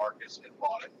 And Marcus had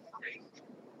bought it for me.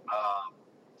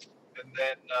 And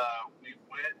then we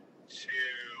went to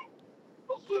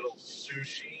a little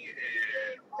sushi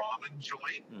and ramen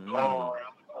joint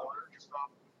around the corner, just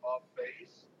off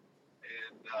base.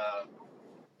 And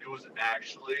it was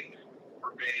actually,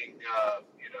 for being,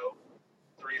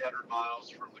 300 miles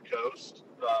from the coast,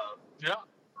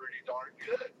 pretty darn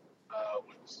good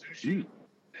with the sushi.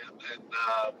 And then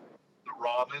the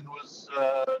ramen was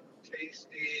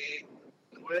tasty,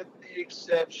 with the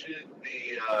exception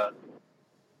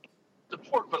the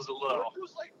pork was a little. It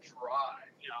was like dry.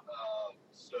 Yeah.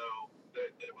 So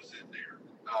that was in there.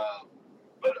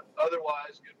 But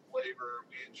otherwise, good flavor.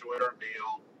 We enjoyed our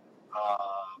meal.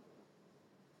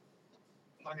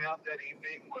 Hung out that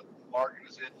evening with Mark and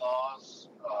his in-laws.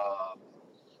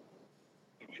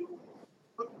 We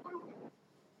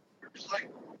were just like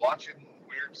watching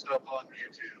weird stuff on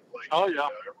YouTube. Like,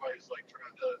 everybody's like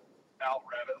trying to out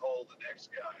rabbit hole the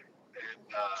next guy. And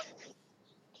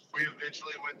we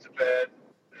eventually went to bed.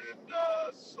 And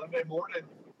Sunday morning,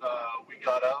 we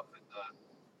got up and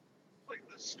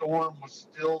the storm was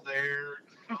still there.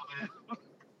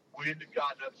 Wind had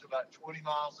gotten up to about 20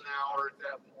 miles an hour at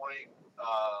that point.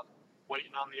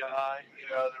 Waiting on the eye.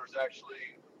 There was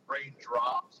actually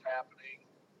raindrops happening.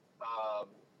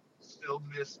 Still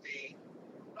misty.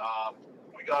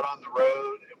 We got on the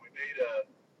road and we made a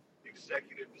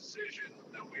executive decision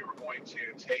that we were going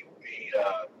to take the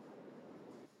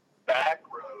back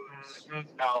roads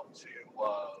out to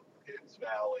Pitts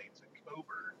Valley to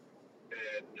Coburn,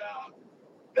 and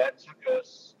that took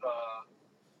us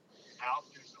out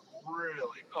through some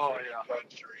really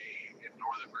country in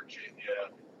Northern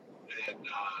Virginia, and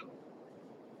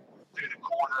through the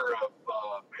corner of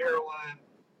Maryland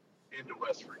into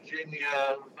West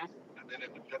Virginia, and then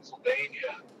into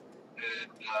Pennsylvania,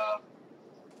 and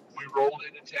we rolled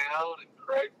into town, and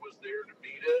Craig was there to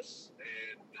meet us,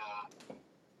 and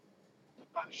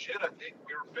I think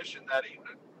we were fishing that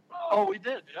evening. We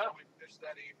did, yeah. We fished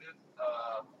that evening.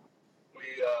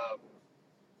 We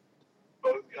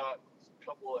both got a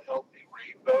couple of healthy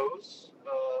rainbows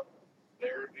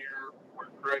there near where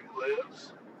Craig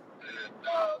lives, and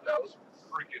that was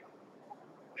freaking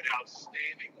an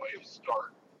outstanding way to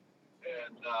start.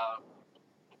 And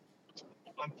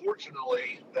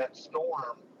unfortunately, that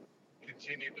storm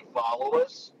continued to follow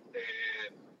us,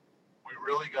 and we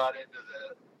really got into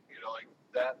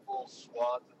that whole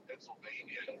swath of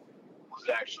Pennsylvania was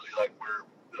actually like where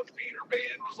the feeder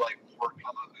band was like more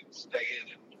coming and staying,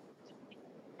 and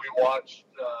we watched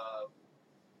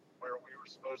where we were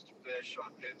supposed to fish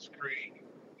on Penns Creek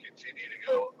continue to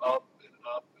go up and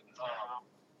up and up,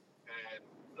 and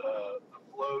the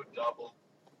flow doubled.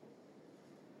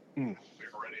 We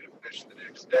were ready to fish the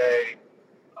next day.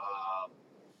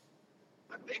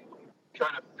 I think we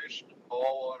kind of fished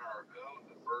all on our own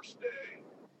the first day,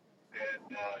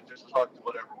 and just talked to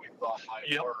whatever we thought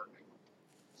might work.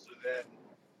 So then,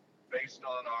 based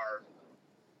on our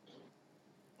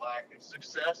lack of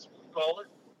success, we'll call it,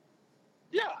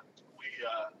 we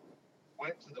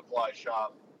went to the fly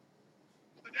shop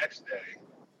the next day,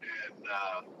 and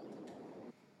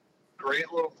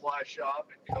great little fly shop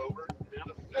in Coburn,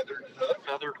 the Feathered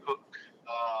Hook.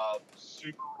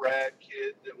 Super rad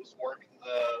kid that was working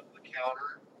the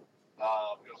counter.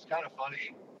 It was kind of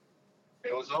funny.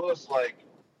 It was almost like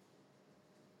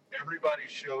everybody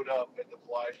showed up at the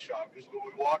fly shop, because when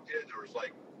we walked in, there was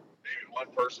like maybe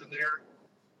one person there,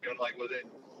 and like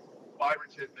within 5 or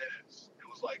 10 minutes, it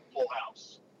was like full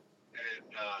house. And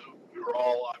we were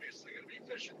all obviously going to be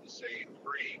fishing the same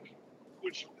creek,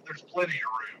 which there's plenty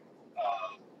of room.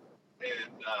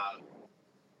 And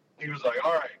he was like,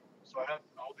 "All right, so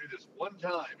I'll do this one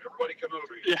time. Everybody come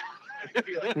over here." Yeah. And it'd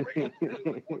be like raining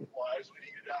flies when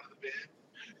you get out of the bin.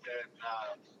 And,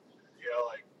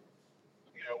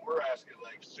 we're asking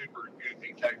like super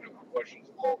goofy technical questions.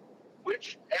 Well,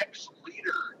 which X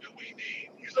leader do we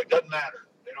need? He's like, "Doesn't matter.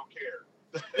 They don't care.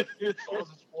 As long as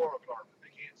it's fluorocarbon, they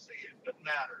can't see it. Doesn't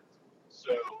matter."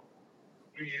 So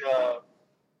we,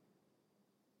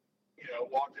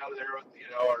 walked out of there with,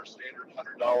 our standard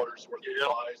 $100 worth of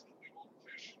flies that we will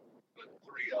fish, but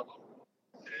 3 of them.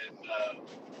 And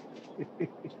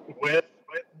went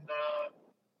and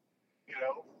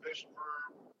fished for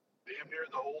damn near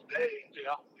the whole day.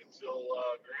 Yeah. Until till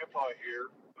Grandpa here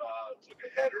took a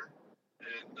header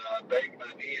and banged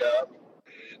my knee up,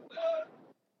 and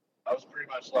I was pretty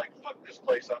much like, "Fuck this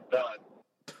place, I'm done."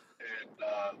 And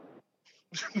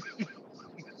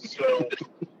so,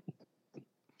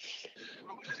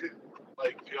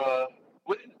 like,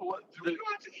 What did we go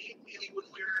out to eat any when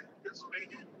we were in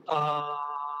Pennsylvania? I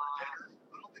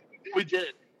don't think we did. we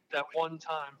did that one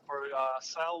time for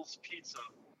Sal's Pizza.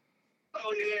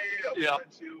 Oh yeah. Yeah.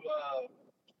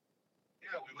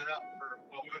 We went out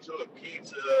we went to a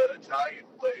pizza Italian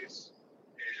place,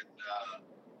 and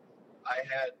I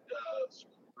had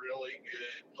some really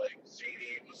good like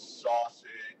ziti with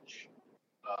sausage.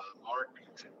 Mark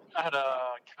I had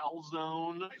a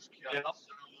calzone. nice Yep.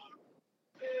 calzone,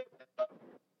 and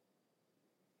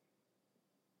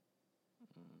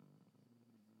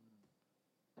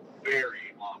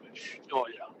very Amish. Oh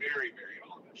yeah. Very, very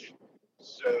Amish.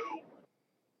 So,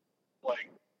 like,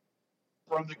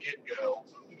 from the get-go,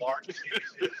 Mark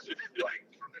sees his, like,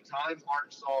 from the time Mark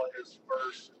saw his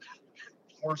first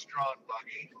horse-drawn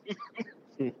buggy,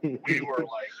 we were,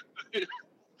 like,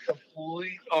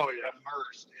 completely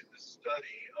immersed in the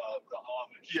study of the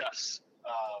Amish. Yes.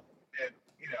 And,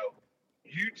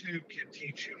 YouTube can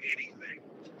teach you anything.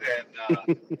 And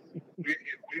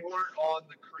if we weren't on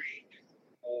the creek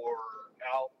or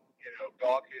out,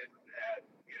 gawking at,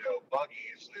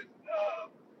 buggies and,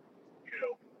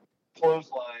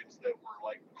 clotheslines that were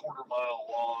like quarter mile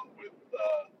long with,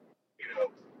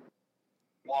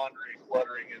 laundry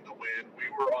fluttering in the wind, we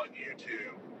were on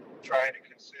YouTube trying to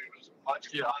consume as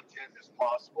much content as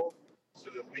possible so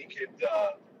that we could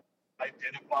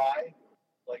identify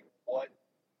like what,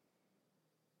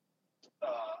 I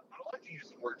don't like to use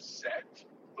the word sect,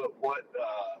 but what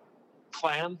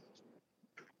Clan.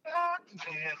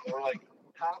 or like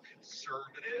how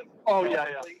conservative Oh yeah.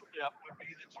 probably Yep. would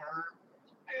be the term,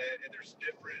 and there's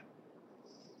different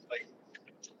like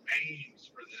names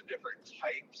for the different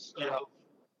types of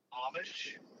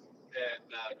Amish. And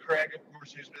Craig, of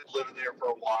course, who's been living there for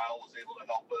a while, was able to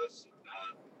help us. And,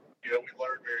 we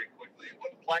learned very quickly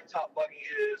what black top buggy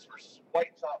is versus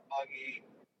white top buggy,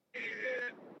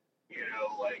 and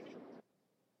like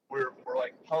we're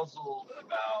like puzzled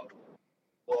about,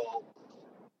 well,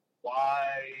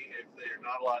 why, if they're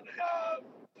not allowed to have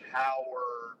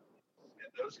power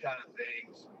and those kind of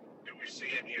things, do we see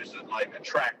them using like a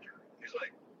tractor? He's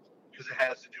like, because it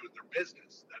has to do with their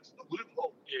business. That's the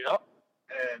loophole. Yep.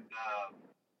 And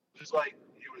just like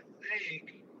you would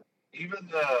think, even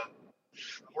the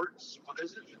Schwarzentroopers.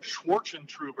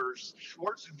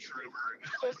 Schwarzentrooper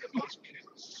is like the most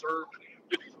conservative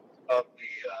of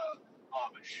the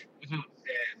Amish. Mm-hmm.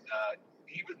 And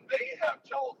even they have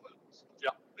telephones.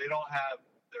 Yeah. They don't have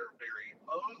their very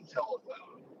own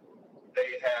telephone.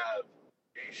 They have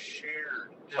a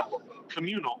shared telephone.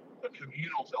 Communal. A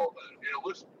communal telephone. And it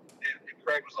looks, and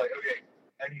Craig was like, okay,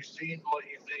 have you seen what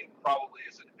you think probably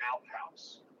is an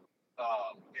outhouse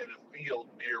in a field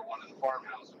near one of the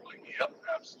farmhouses? I'm like, yep,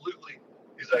 absolutely.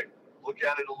 He's like, look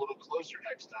at it a little closer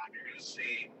next time. You're going to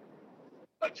see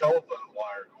a telephone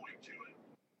wire going to it.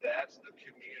 That's the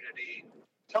community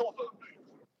telephone booth.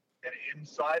 And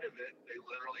inside of it, they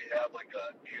literally have like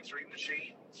an answering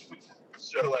machine.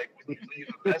 So like when you leave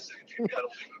a message, you've got to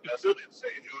leave a message and say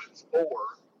who it's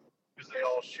for, because they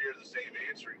all share the same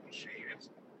answering machine.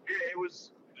 It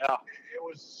was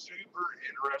super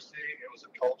interesting. It was a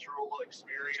cultural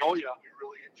experience. Oh yeah, we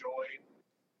really enjoyed.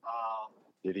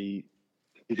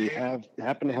 Did he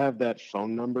happen to have that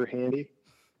phone number handy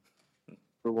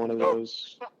for one of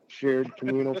those shared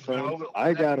communal phones?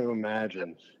 I got to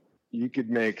imagine you could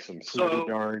make some pretty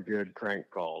darn good crank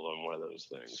calls on one of those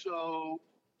things. So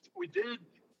we did,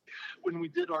 when we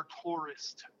did our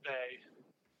tourist day,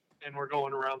 and we're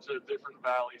going around to different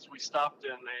valleys, we stopped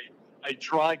in a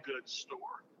dry goods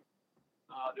store.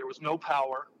 There was no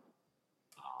power.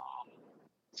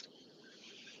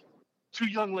 Two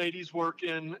young ladies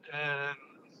working, and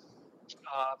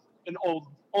an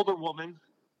older woman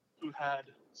who had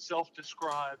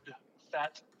self-described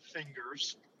fat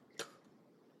fingers.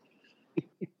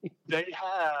 They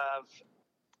have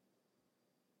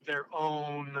their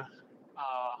own.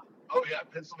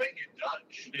 Pennsylvania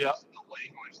Dutch. Yeah. Is the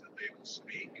language that they will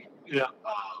speak. Yeah.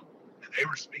 And they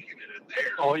were speaking it in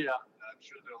there. Oh yeah. I'm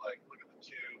sure they're like, look at the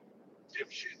two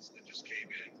dipshits that just came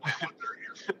in. What they're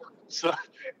here for.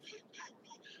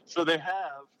 So they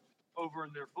have over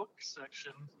in their book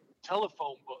section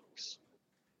telephone books.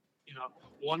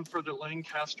 One for the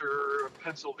Lancaster,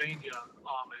 Pennsylvania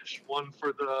Amish, one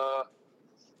for the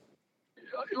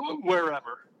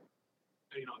wherever.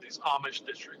 These Amish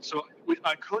districts. So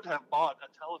I could have bought a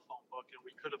telephone book and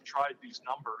we could have tried these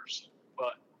numbers,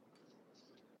 but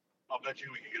I'll bet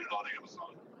you we can get it on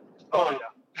Amazon. Oh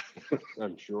yeah.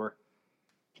 I'm sure.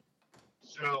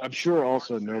 So I'm sure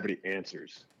also nobody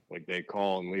answers. Like they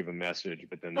call and leave a message,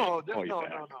 but then they No, call you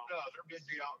back. no, they're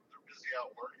busy out. They're busy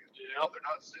out working. Yeah. They're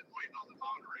not sitting waiting on the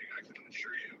phone to ring. I can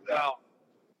assure you that. Now,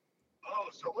 Oh,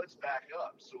 so let's back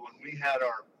up. So when we had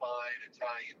our fine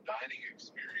Italian dining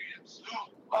experience,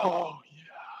 oh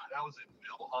yeah, that was in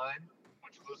Milheim,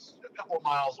 which was a couple of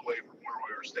miles away from where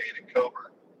we were staying in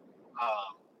Coburn.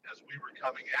 As we were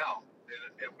coming out,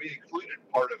 and we included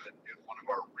part of it in one of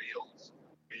our reels,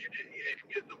 but you didn't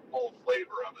get the full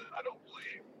flavor of it, I don't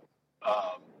believe.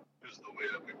 Is the way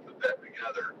that we put that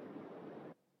together.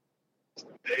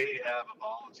 They have a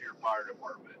volunteer fire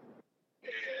department,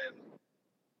 and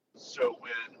so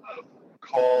when a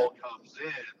call comes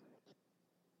in,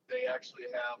 they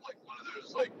actually have like one of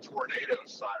those like tornado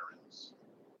sirens,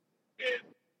 and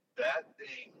that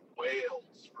thing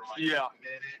wails for like a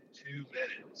minute, 2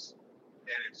 minutes,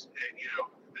 and it's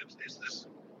this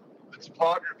the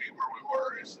topography where we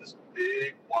were is this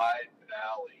big wide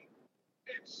valley,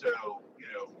 and so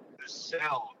the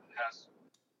sound has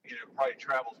probably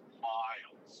travels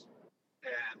miles,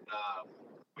 and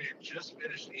we had just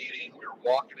finished eating. We were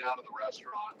walking out of the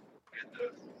restaurant, and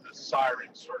the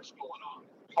siren starts going on,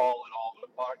 calling all the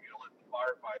letting the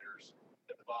firefighters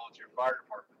at the volunteer fire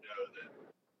department know that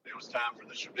it was time for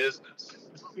the business.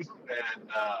 And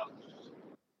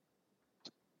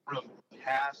from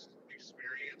past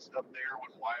experience up there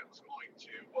when Wyatt was going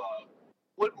to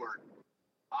Woodward,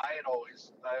 I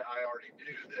already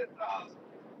knew that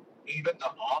even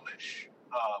the Amish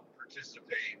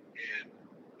participate in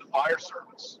the fire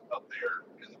service up there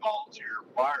in the volunteer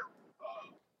fire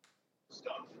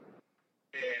stuff.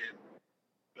 And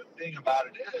the thing about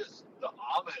it is, the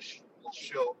Amish will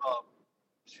show up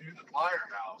to the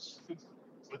firehouse,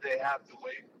 but they have to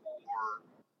wait for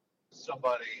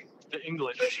somebody. the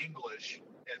English.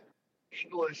 And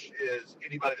English is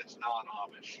anybody that's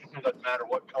non-Amish. It doesn't matter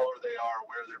what color they are,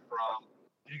 where they're from.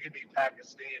 You can be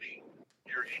Pakistani,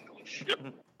 you're English. Yep.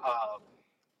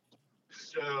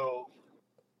 So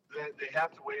they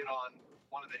have to wait on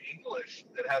one of the English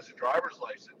that has a driver's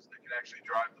license that can actually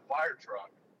drive the fire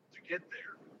truck to get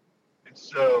there. And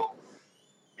so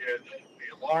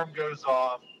the alarm goes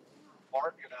off.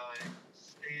 Mark and I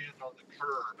stand on the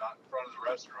curb out in front of the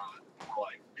restaurant. We're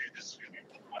like, dude, this is going to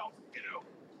be wild,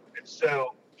 And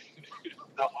so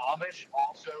the Amish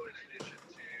also, in addition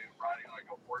to riding like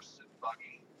a horse and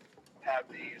buggy, have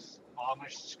these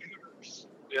Amish scooters.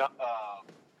 Yeah.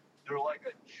 They're like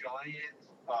a giant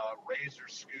Razor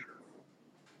scooter.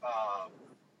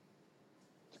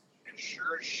 And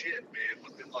sure as shit, man,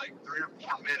 within like 3 or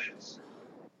 4 minutes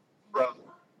from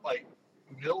like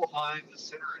Milheim, the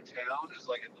center of town, is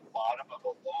like at the bottom of a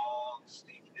long,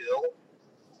 steep hill.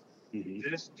 Mm-hmm.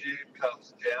 This dude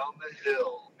comes down the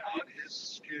hill on his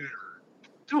scooter.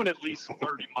 Doing at least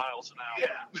 30 miles an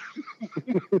hour.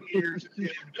 Yeah. Ears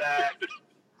getting back,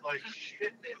 like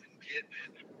shitting it and getting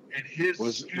it. And his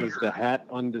scooter. Was the hat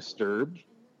undisturbed?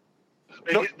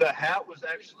 Nope. The hat was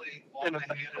actually on In the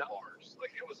the- handlebars.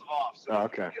 Like it was off. So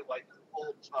Okay. you get like the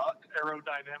full tuck.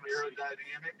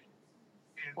 Aerodynamic.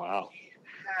 And Wow. he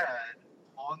had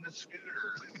on the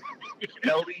scooter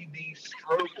LED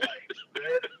strobe lights,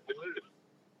 red and blue.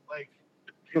 Like,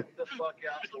 get the fuck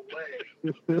out of the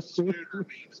way. The scooter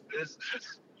means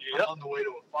business. Yep. I'm on the way to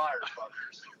a fire,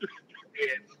 fuckers.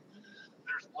 And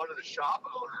there's one of the shop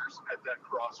owners at that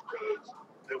crossroads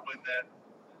that when that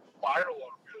fire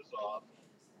alarm goes off,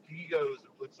 he goes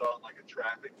and puts on like a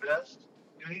traffic vest.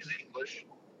 He's English.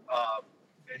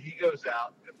 And he goes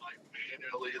out and like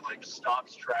manually like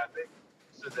stops traffic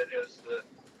so that as the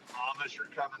Amish are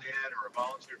coming in or a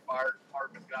volunteer fire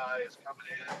department guy is coming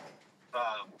in,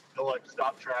 he'll like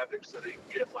stop traffic so they can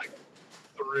get like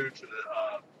through to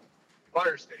the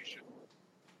fire station.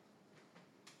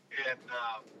 And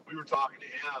we were talking to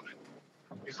him,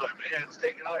 and he's like, man, it's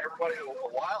taking everybody a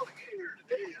while to get here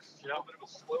today. It's a little bit of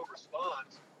a slow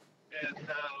response. And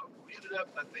we ended up,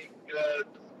 I think,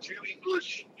 2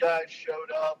 English guys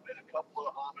showed up, and a couple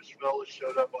of Amish fellas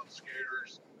showed up on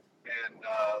scooters, and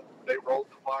they rolled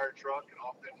the fire truck, and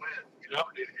off they went.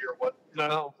 Never did hear what it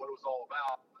was all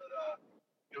about, but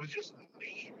it was just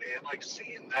neat, man, like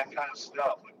seeing that kind of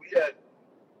stuff. Like we had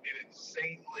an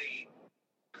insanely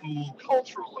cool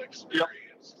cultural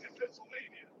experience in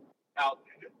Pennsylvania. Out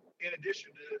in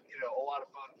addition to a lot of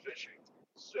fun fishing.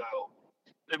 So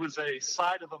It was a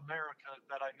side of America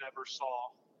that I never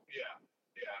saw. yeah.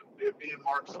 It being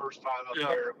Mark's first time up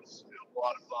there, it was a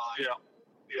lot of fun.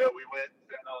 Yeah. We went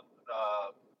down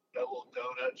that little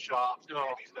donut shop,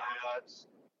 Amy's Donuts.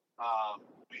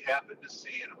 We happened to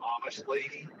see an Amish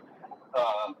lady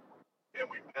And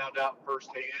we found out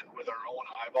firsthand with our own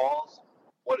eyeballs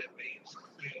what it means to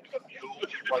be a mule,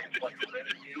 like a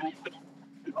rented mule.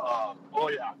 Oh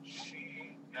yeah,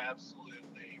 she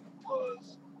absolutely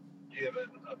was given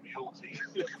a mule teeth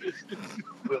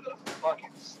with a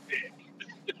fucking stick,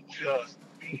 just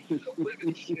beating the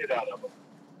living shit out of him,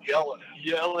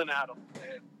 yelling at him.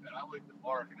 And I looked at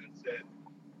Mark and I said,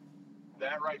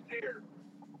 that right there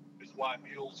is why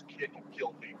mules kick and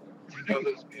kill people. You know,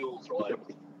 those mules are like,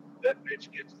 that bitch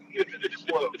gets even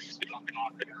close, I'm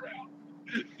knocking her out.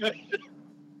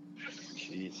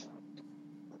 Jeez.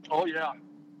 Oh yeah.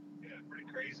 Yeah, pretty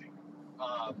crazy.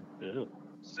 Yeah.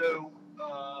 So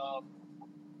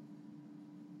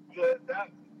the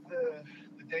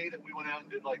day that we went out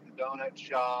and did like the donut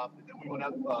shop, and then we went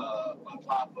up on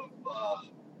top of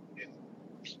in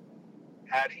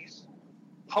Patty's,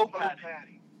 Poe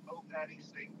Patty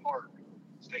State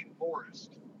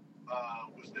Forest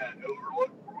was that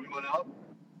overlook where we went up,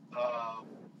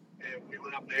 and we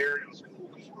went up there and it was cool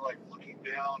because we're like looking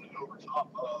down and over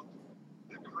top of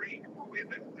the creek where we had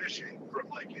been fishing from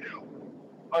like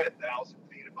probably 1,000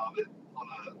 feet above it on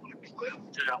a cliff.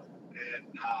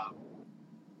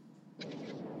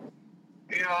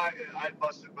 Yeah. And I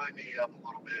busted my knee up a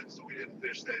little bit, so we didn't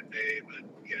fish that day. But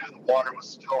the water was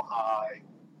still high.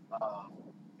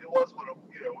 It was one of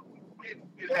we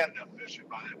had enough fishing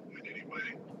by that point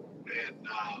anyway. And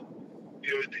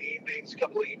in the evenings, a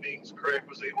couple of evenings, Craig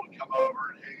was able to come over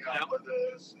and hang out with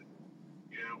us. And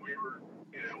we were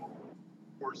of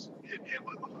course hitting him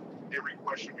with every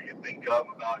question we could think of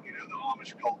about the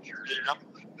Amish culture. Yeah.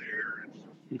 There. And,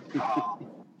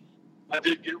 I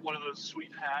did get one of those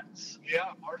sweet hats.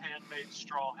 Yeah, our handmade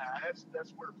straw hat.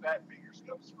 That's where Fat Fingers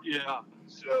comes from. Yeah.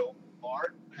 So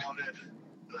Art wanted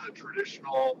the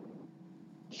traditional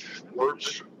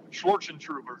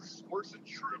Schwarzentrooper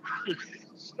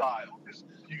style, because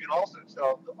you can also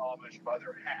tell the Amish by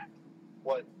their hat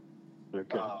what clan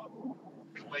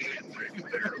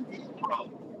they're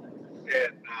from.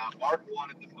 And Mark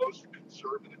wanted the most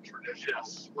conservative traditional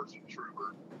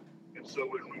Schwarzentrooper. And so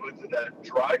when we went to that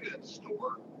dry goods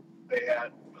store, they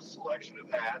had a selection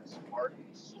of hats.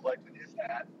 Martin selected his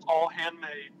hat. All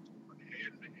handmade.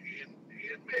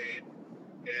 Handmade.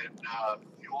 And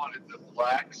he wanted the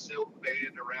black silk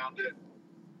band around it,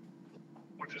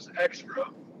 which is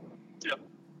extra. Yep.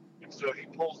 And so he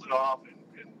pulls it off, and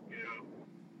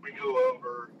we go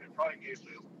over. It probably gave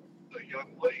the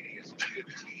young ladies a good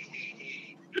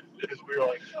tee-hee-hee, because we were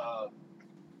like,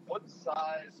 what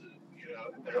size is,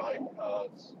 and they're like,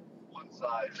 it's one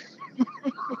size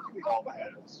for all the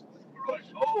hats. We were like,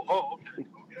 oh, okay.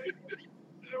 And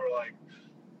they were like,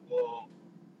 well,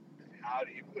 how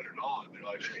do you put it on? They're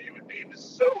like, you would need to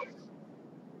sew it.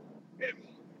 And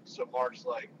so Mark's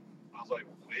like, I was like,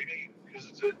 maybe,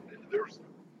 because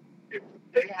if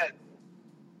they had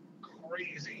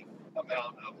crazy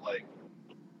amount of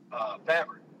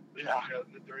fabric,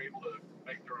 that they're able to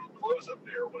make their own clothes up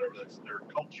there or whatever, that's their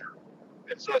culture.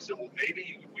 And so I said, well,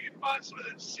 maybe we could find some of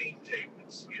that seam tape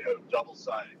that's,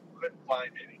 double-sided. Couldn't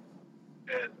find any.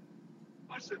 And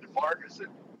I said to Mark,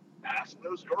 ask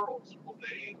those girls,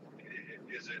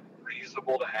 is it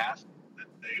reasonable to ask that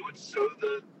they would sew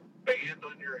the band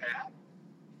on your hat?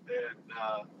 And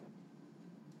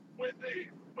when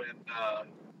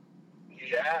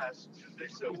he asked, they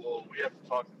said, well, we have to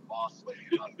talk to the boss lady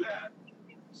about that.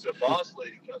 So boss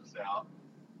lady comes out,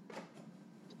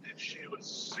 and she was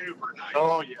super nice.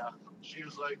 Oh, yeah. She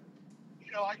was like,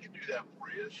 I can do that for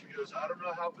you. She goes, I don't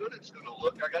know how good it's going to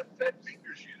look. I got fat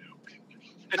fingers,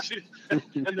 and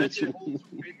then she holds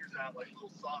her fingers out like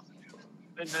little sausages.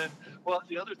 And then,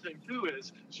 the other thing, too,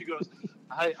 is she goes,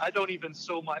 I don't even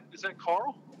sew my... Is that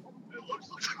Carl? It looks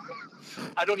like...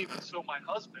 I don't even sew my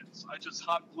husband's. I just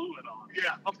hot glue it on.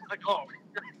 Yeah. I'm like, oh.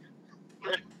 She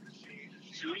got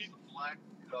some black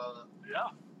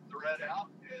thread out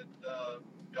and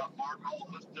got Mark all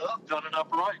hooked up. Done it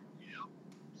up right. Yeah.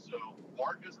 So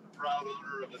Mark is the proud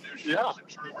owner of the new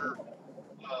Schwarzentrooper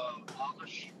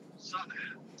Amish sun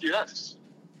hat. Yes.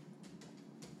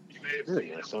 You may have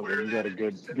seen him wear that. You got a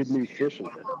good new fishing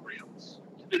hat.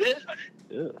 It is.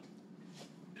 Yeah.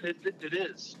 It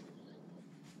is.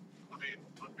 I mean,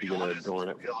 you're gonna adorn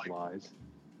it with flies.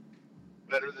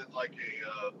 Better than like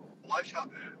a fly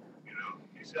shop hat.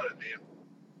 He's got a damn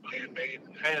handmade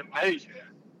hat.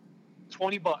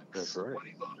 $20. That's right.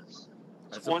 $20.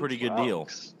 That's a pretty good deal.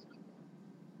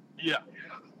 Yeah.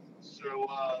 So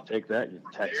take that, you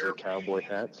Texas cowboy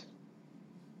hats.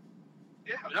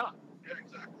 Yeah,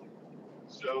 exactly.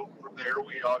 So from there,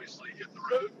 we obviously hit the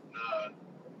road and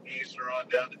eased her on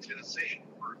down to Tennessee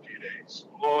for a few days.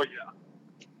 Oh yeah,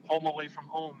 home away from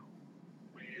home.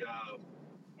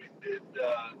 we did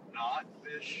not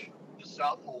fish the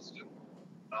South Holston.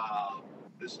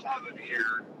 This time of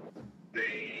year,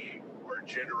 they were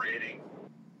generating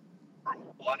from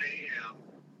 1 a.m.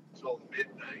 till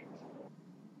midnight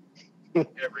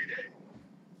every day.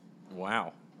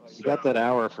 Wow. You got that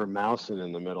hour for mousing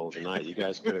in the middle of the night. You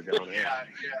guys could have gone in. Yeah.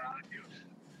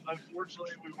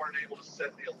 Unfortunately, we weren't able to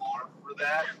set the alarm for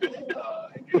that and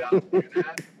get out and do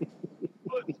that.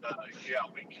 But yeah,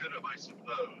 we could have, I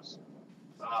suppose.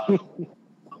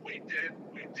 We did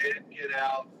get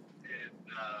out, and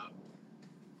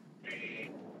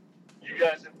you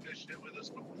guys have fished it with us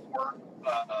before.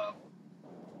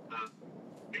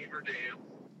 Beaver Dam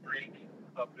Creek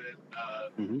up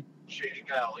in Shady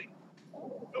Valley,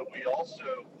 but we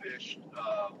also fished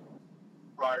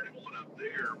prior to going up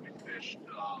there. We fished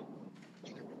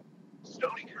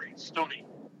Stony Creek,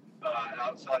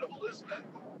 outside of Elizabeth,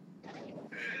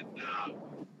 and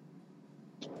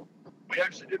we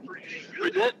actually did pretty good.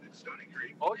 We did in Stony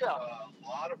Creek. Oh yeah, a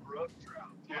lot of brook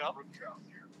trout. Brook trout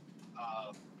here.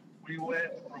 We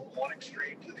went from one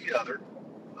extreme to the other.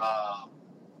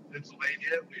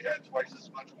 Pennsylvania, we had twice as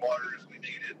much water as we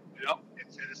needed. Yep. In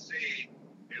Tennessee,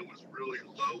 it was really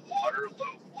low water,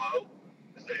 low flow,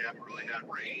 because they haven't really had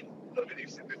rain of any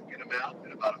significant amount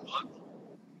in about a month.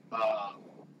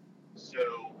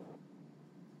 So,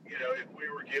 if we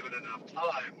were given enough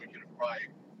time, we could have probably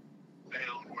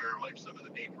found where like some of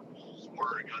the deeper pools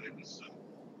were and got into some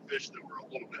fish that were a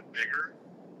little bit bigger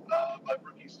by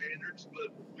rookie standards,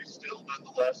 but we still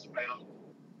nonetheless found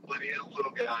plenty of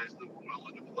little guys that were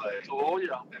willing to play. Oh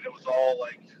yeah. And it was all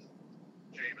like,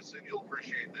 Jameson, you'll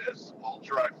appreciate this, all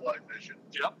dry fly fishing.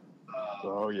 Yep.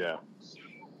 Oh yeah. So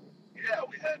yeah,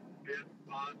 we had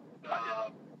fun.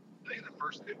 I think the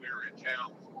first day we were in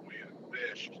town before we had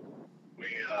fished,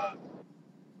 we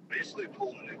basically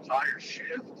pulled an entire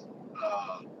shift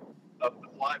up the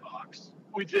fly box.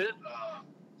 We did.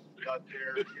 We got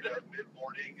there,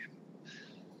 mid-morning, and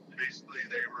basically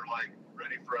they were like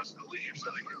ready for us to leave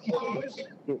so they could close at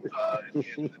the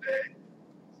end of the day.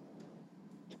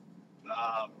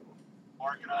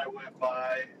 Mark and I went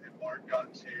by, and Mark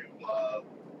got to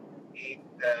eat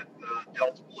at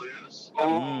Delta Blues.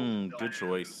 Good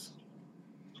choice.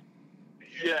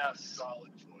 Yes.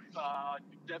 Solid choice.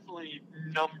 Definitely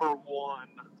number one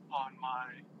on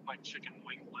my chicken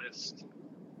wing list.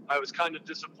 I was kind of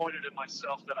disappointed in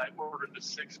myself that I ordered the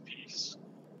 6-piece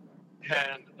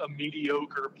and a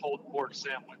mediocre pulled pork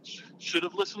sandwich. Should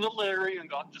have listened to Larry and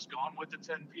gone with the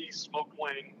 10-piece smoked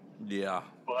wing. Yeah.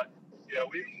 But yeah,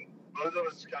 both of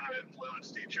us kind of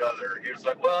influenced each other. He was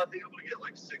like, well, I think I'm going to get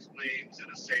like 6 wings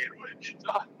and a sandwich. And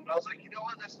I was like, you know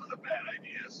what? That's not a bad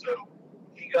idea. So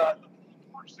he got the pulled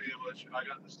pork sandwich, and I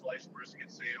got the sliced brisket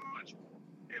sandwich.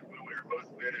 And when we were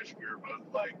both finished, we were both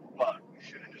like, fuck, we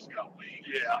should have just got wings.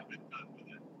 Yeah. I've been done with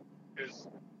it. Because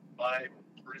my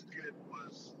brisket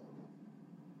was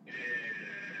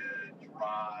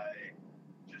dry,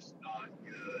 just not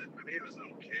good. I mean, it was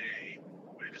okay,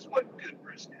 but it just wasn't good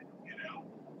brisket,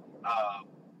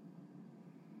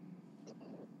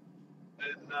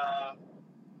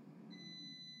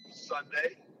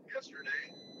 Then yesterday,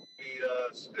 we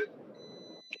spit.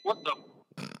 what the?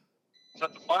 Is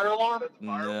that the fire alarm?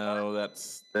 No,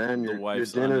 that's Ben, the your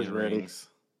wife's dinner's onion ready. rings.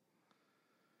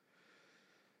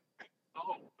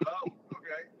 Oh,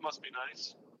 okay. Must be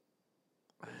nice.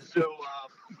 So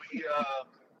we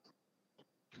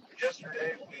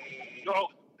yesterday we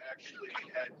actually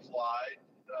had Clyde.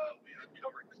 We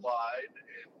uncovered Clyde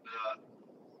and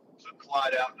took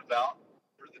Clyde out and about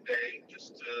for the day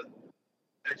just to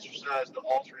exercise the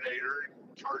alternator and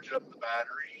charge up the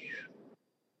battery and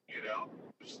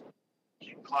just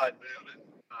keep Clyde moving.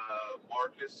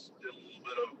 Marcus did a little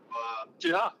bit of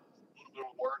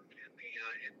work in the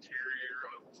interior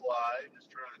of Clyde,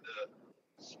 just trying to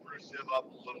spruce him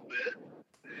up a little bit.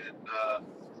 And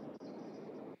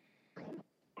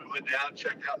we went down,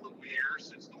 checked out the weir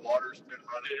since the water's been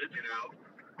running,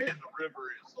 and the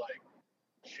river is like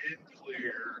chin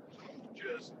clear.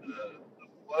 Just the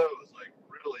flow is like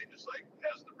really just like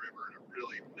has the river at a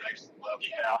really nice level.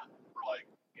 Yeah. For like,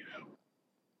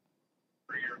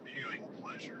 for your viewing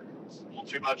pleasure. It's a little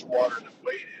too much water to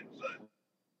wade in, but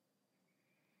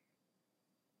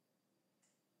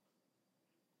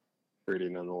Pretty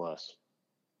nonetheless.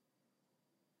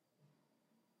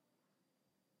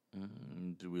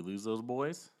 Do we lose those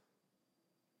boys?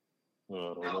 I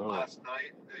don't know. last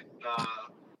night, and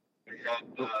we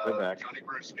They're had back. Johnny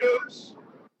Briscoe's.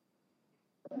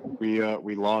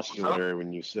 We lost you, Larry,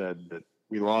 when you said that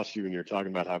we lost you when you were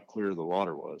talking about how clear the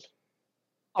water was.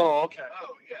 Oh, okay.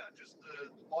 Oh yeah, just the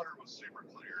water was super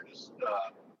clear. Just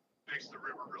makes the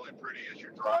river really pretty as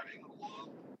you're driving along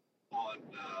on,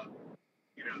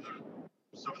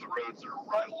 some of the roads that are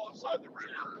right alongside the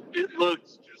river. It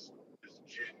looks just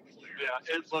gin clear. Yeah,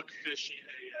 it looked fishy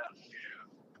AF. Yeah.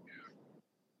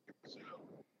 So,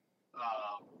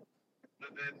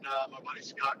 and then my buddy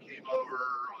Scott came over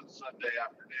on Sunday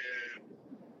afternoon.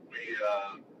 We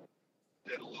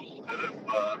did a little bit of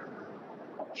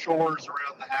chores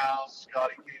around the house.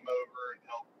 Scotty came over and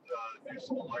helped do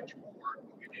some electrical work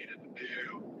that we needed to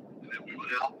do. And then we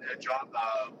went out and had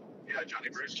Johnny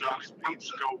Brewster's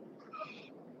Pizza.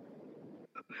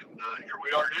 And here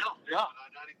we are now. Yeah.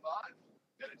 995.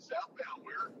 Headed southbound.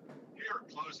 We're here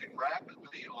closing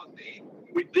rapidly on the.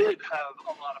 We did have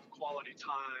a lot of quality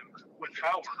time with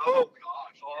Howard. Oh,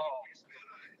 gosh. Oh. We spent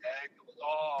a heck of a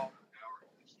lot of hours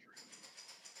on this trip.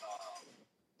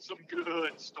 Some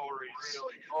good stories.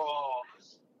 Really good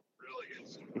stories. Really good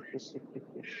stories. And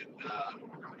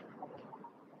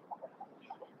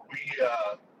we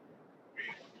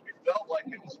felt like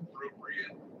it was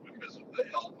appropriate because of the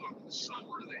help over the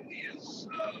summer that he has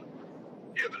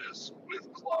given us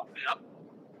with Club. Yep.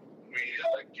 We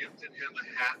gifted him a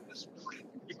hat this morning.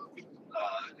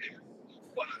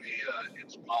 One of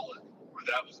it's mullet, or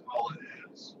that was mullet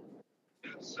hats.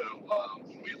 And so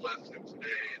when we left him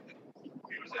today, and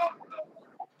he was out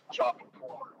chopping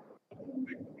corn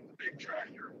with the big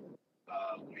tractor.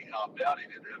 We hopped out. He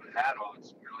didn't have a hat on,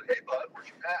 so we were like, "Hey, bud, where's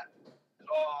your hat?" He said,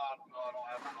 "Oh, I don't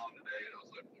have it on today." And I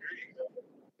was like, "Here you go."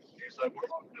 He's like, "Where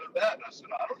am I doing that?" And I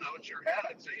said, "I don't know. It's your hat.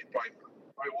 I'd say you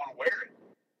probably want to wear it."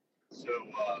 So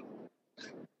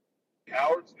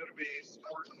Howard's going to be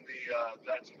sporting the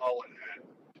that's mullet hat.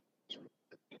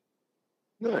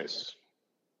 Nice.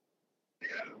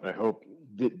 Yeah. I hope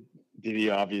did he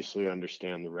obviously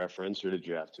understand the reference, or did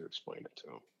you have to explain it to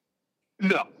him?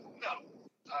 No.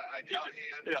 I doubt he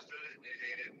understood it.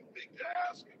 He didn't think to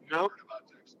ask. Nope. About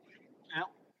to explain it. Yep.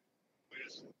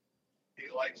 He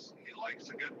likes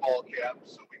a good ball cap,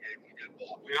 so we gave him a good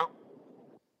ball cap. Yep.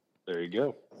 There you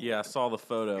go. Yeah, I saw the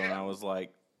photo and I was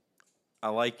like, I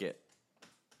like it.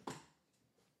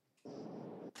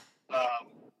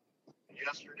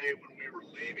 Yesterday when we were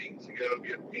leaving to go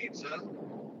get pizza,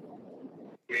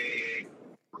 we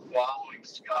were following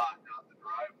Scott down the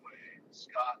driveway.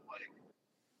 Scott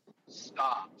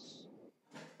stops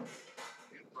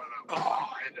in front of my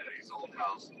granddaddy's old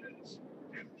house and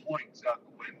points out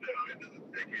the window into the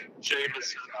thicket.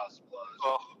 Jameson's house was.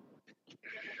 Oh.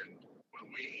 And when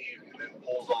he then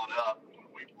pulls on up, when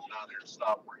we pulled out there to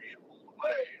stop where he had pulled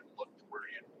away and looked where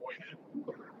he had pointed,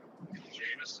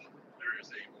 Jameson, there is a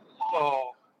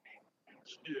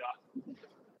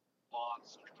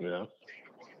monster. Yeah.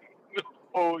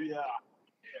 Oh yeah.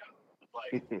 Yeah.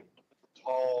 Like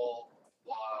tall,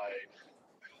 wide,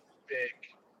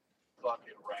 thick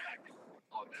fucking rack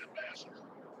on that bastard.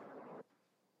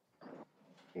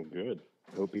 Well, good.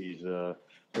 Hope he's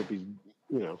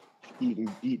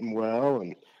eating well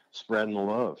and spreading the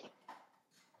love.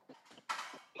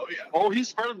 Oh yeah. Oh, he's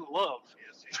spreading the love.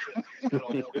 Yes, he's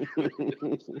all over.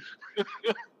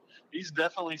 He's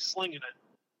definitely slinging it.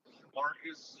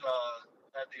 Marcus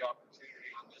had the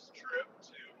opportunity on this trip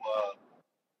to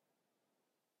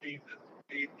feed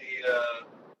the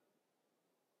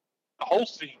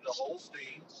Holsteins. The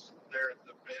Holsteins. They're at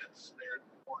the fence. They're at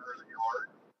the corner of the yard.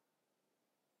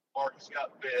 Marcus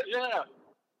got bit. Yeah.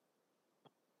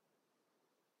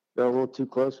 Got a little too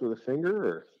close with a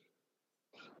finger,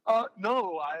 or?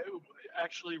 No, I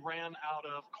actually ran out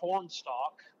of corn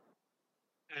stalk,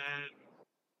 and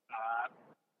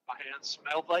my hand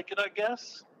smelled like it, I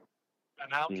guess.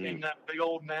 And out came that big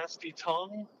old nasty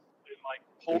tongue, and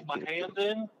pulled my hand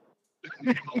in.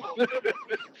 Yeah,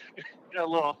 a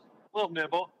little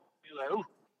nibble. You're like, ooh.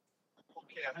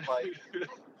 Can't fight.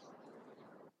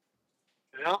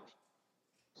 Yeah.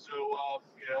 So,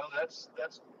 that's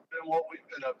been what we've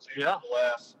been up to Yeah. for the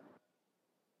last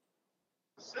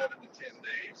 7 to 10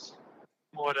 days.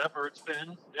 Whatever it's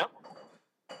been. Yep.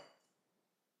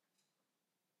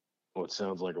 Well, it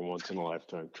sounds like a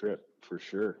once-in-a-lifetime trip, for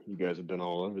sure. You guys have been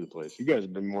all over the place. You guys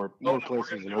have been more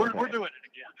places than We're I've had. doing it again. We're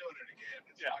doing it again.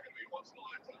 It's not going to be once in a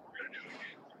lifetime. We're going to do it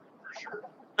again, for sure.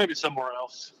 Maybe somewhere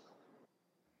else.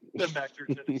 Then back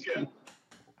through Tennessee. Yeah.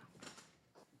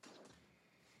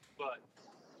 But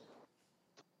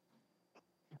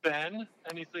Ben,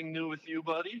 anything new with you,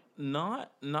 buddy?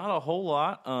 Not a whole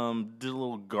lot. Did a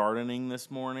little gardening this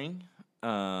morning.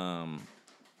 I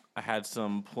had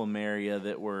some plumeria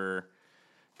that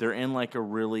they're in a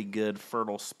really good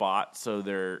fertile spot, so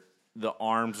the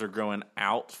arms are growing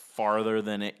out farther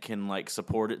than it can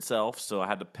support itself. So I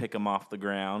had to pick them off the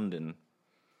ground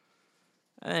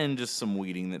and just some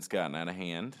weeding that's gotten out of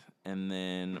hand. and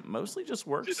then mostly just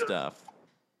work stuff.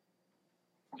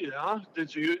 Yeah.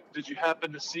 Did you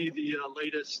happen to see the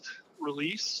latest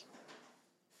release?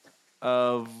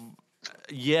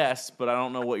 Yes, but I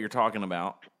don't know what you're talking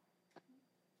about.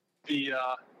 The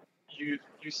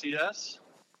UCS.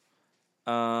 It's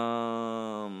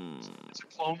a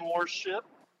Clone Wars ship.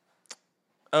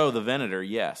 Oh, the Venator.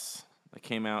 Yes, that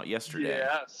came out yesterday.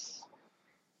 Yes.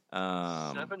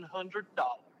 $700.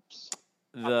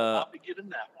 I will not be getting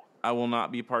that one. I will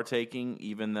not be partaking,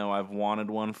 even though I've wanted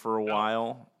one for a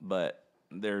while, but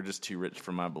they're just too rich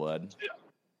for my blood. Yeah.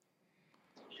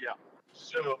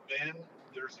 So, Ben,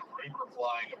 there's a rumor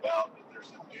flying about that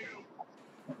there's a new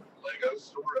Lego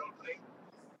store opening.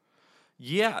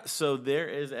 Yeah, so there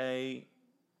is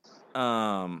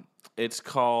it's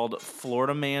called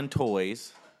Florida Man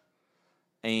Toys,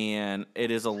 and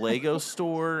it is a Lego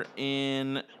store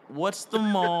in, what's the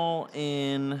mall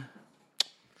in,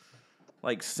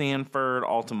 like, Sanford,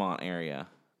 Altamont area?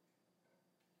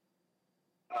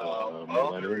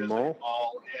 Well, there is a mall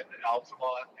in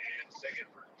Altamont and Sanford.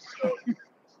 So,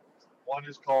 one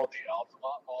is called the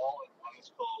Altamont Mall, and one is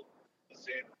called the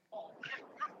Sanford Mall.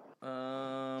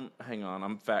 Hang on,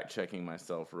 I'm fact-checking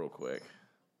myself real quick.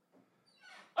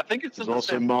 I think it's There's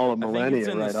also Mall of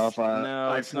Millennia right off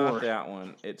No, it's I-4. not that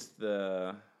one.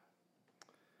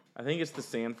 I think it's the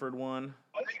Sanford one.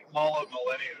 I think Mall of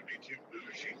Millennia would be too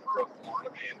bougie for a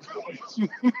Florida Man Toys.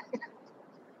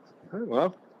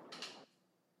 Well,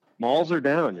 malls are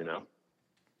down, you know.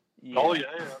 Yeah. Oh, yeah,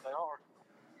 they are.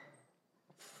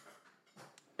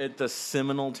 At the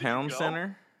Seminole Town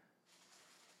Center.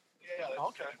 Yeah, that's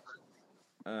Okay.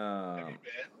 Have you been?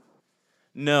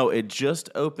 No, it just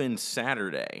opened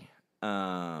Saturday.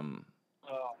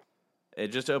 It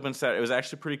just opened Saturday. It was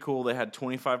actually pretty cool. They had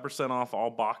 25% off all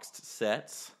boxed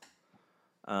sets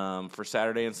for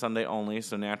Saturday and Sunday only.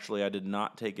 So naturally, I did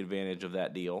not take advantage of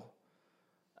that deal.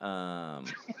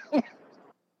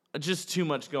 Just too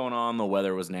much going on. The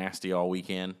weather was nasty all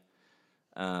weekend.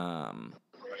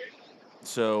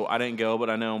 So I didn't go,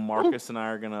 but I know Marcus and I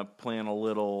are going to plan a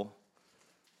little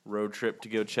road trip to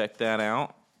go check that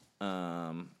out.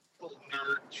 Little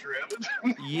nerd trip.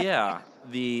 Yeah,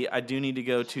 I do need to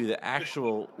go to the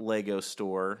actual Lego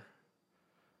store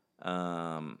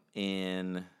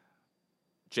in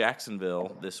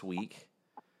Jacksonville this week.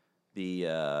 We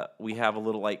have a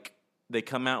little, like, they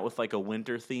come out with like a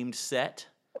winter themed set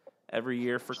every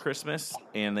year for Christmas,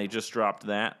 and they just dropped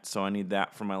that, so I need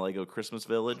that for my Lego Christmas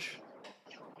Village.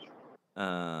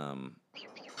 So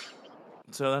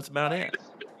that's about it.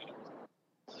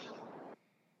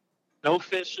 No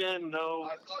fishing, no.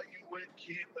 I thought you went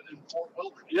camping in Fort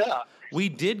Wilderness. Yeah. We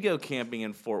did go camping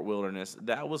in Fort Wilderness.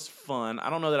 That was fun. I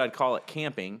don't know that I'd call it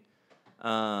camping. We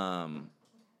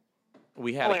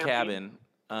had a cabin,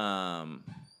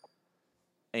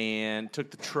 and took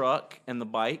the truck and the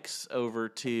bikes over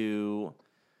to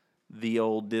the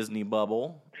old Disney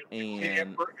bubble. And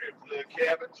If the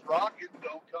cabin's rocking,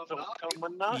 don't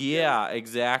come knocking. Yeah,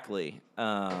 exactly.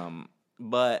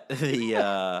 But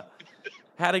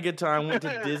had a good time. Went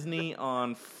to Disney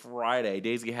on Friday.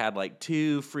 Daisy had like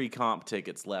 2 free comp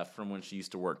tickets left from when she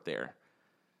used to work there.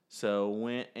 So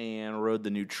went and rode the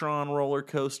new Tron roller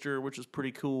coaster, which was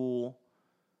pretty cool.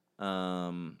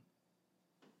 Rode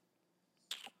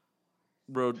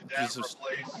Did that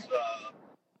replace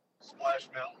Splash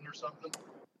Mountain or something?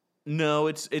 No,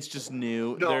 it's just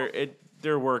new. No.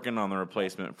 They're working on the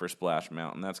replacement for Splash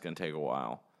Mountain. That's gonna take a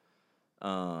while.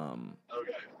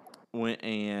 Okay. Went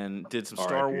and did some R.I.P.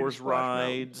 Star Wars Splash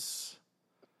Mountain. rides,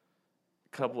 a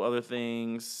couple other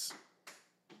things.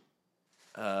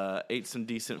 Ate some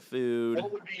decent food.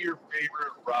 What would be your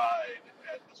favorite ride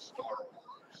at the Star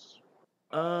Wars?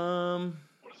 What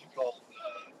is it called?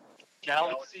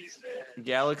 Galaxy's Edge.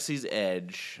 Galaxy's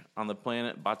Edge on the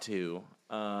planet Batuu,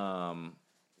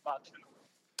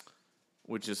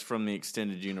 which is from the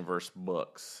Extended Universe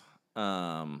books.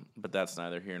 But that's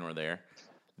neither here nor there.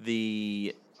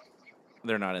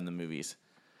 They're not in the movies.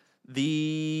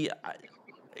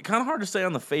 Kind of hard to say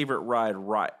on the favorite ride.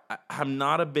 Right, I'm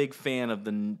not a big fan of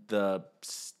the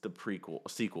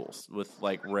sequels with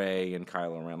like Rey and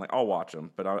Kylo Ren. Like, I'll watch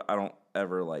them, but I don't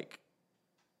ever like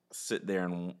sit there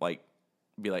and like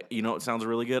be like, you know, it sounds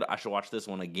really good. I should watch this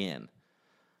one again.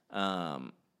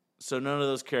 So none of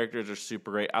those characters are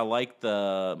super great. I like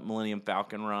the Millennium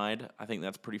Falcon ride. I think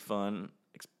that's pretty fun,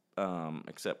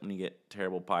 except when you get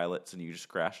terrible pilots and you just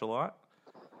crash a lot.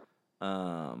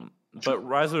 But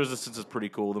Rise of the Resistance is pretty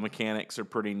cool. The mechanics are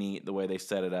pretty neat, the way they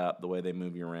set it up, the way they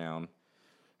move you around.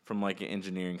 From like an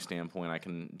engineering standpoint, I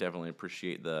can definitely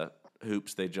appreciate the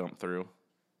hoops they jump through.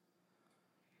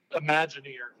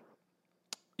 Imagineer.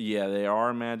 Yeah, they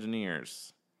are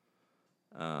Imagineers.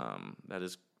 That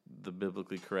is the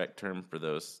biblically correct term for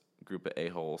those group of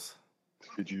a-holes.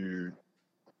 Did you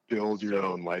build your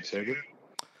own lightsaber?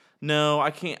 No, I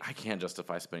can't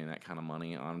justify spending that kind of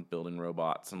money on building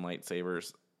robots and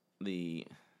lightsabers.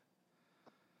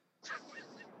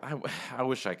 I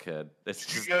wish I could. It's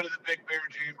Did just, you go to the Big Bear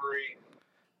Jamboree?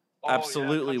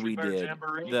 absolutely, Country we Bear did.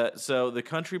 Jamboree. So the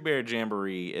Country Bear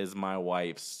Jamboree is my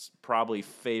wife's probably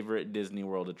favorite Disney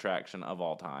World attraction of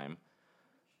all time.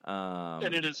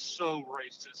 And it is so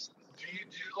racist. Do you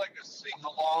do like a sing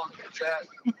along chat?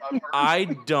 I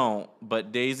don't,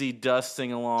 but Daisy does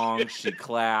sing along. She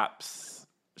claps.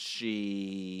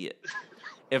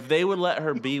 If they would let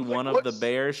her be one of the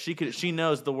bears, she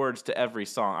knows the words to every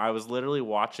song. I was literally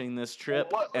watching this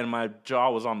trip, and my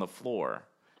jaw was on the floor.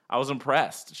 I was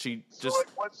impressed.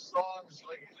 What songs?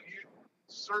 Like,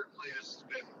 certainly this has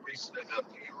been recent enough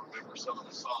that you remember some of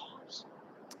the songs.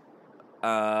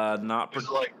 Not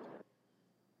like.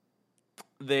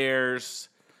 There's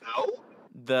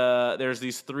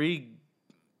these three.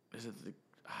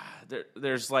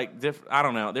 There's like different. I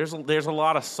don't know. There's a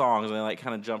lot of songs and they like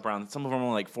kind of jump around. Some of them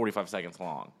are like 45 seconds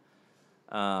long.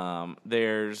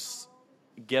 There's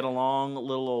Get Along,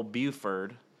 Little Old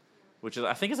Buford, which is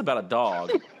I think it's about a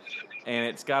dog, and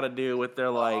it's got to do with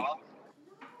their like.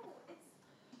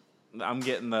 I'm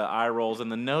getting the eye rolls and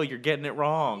the no, you're getting it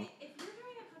wrong. If you're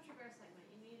doing a Country Bear segment,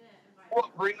 you need to invite.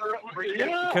 Well, bring her up. Bring her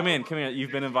up. Come in.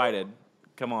 You've been invited.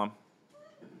 Come on.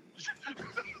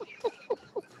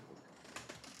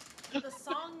 The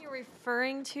song you're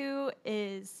referring to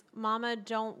is "Mama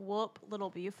Don't Whoop Little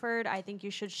Buford." I think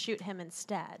you should shoot him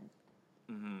instead.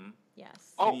 Mm-hmm.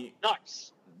 Yes. Oh,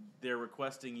 nice. They're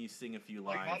requesting you sing a few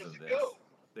Like, how lines does of it this. go?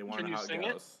 They want Can to know you how sing it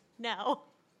it? goes. No.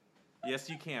 Yes,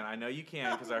 you can. I know you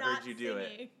can because I heard you do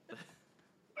it.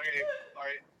 Okay, all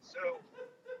right. So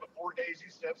before Daisy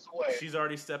steps away, She's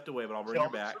already stepped away, but I'll bring her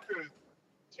back. The truth.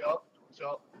 Tell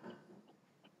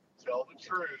the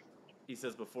truth. He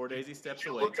says before Daisy steps Did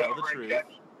you away, look tell the over and truth.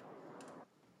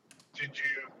 Did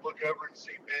you look over and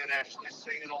see Ben actually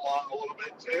singing along a little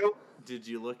bit too? Did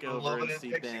you look Little over Lovin' and and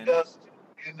see Pixie Ben Dust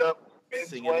end up Ben's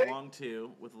singing way? along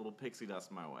too with a little pixie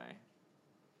dust my way?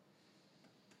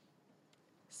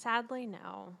 Sadly,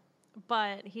 no.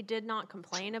 But he did not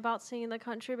complain about singing the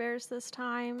Country Bears this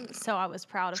time, so I was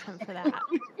proud of him for that.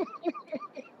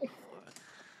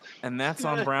 And that's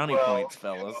on brownie points,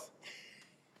 fellas.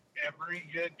 Every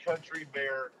good country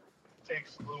bear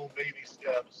takes little baby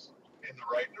steps in the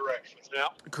right direction. Yeah.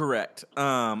 Correct.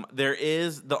 There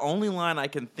is the only line I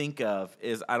can think of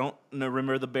is I don't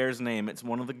remember the bear's name. It's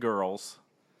one of the girls,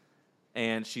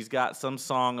 and she's got some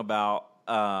song about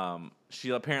she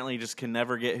apparently just can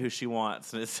never get who she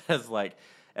wants, and it says like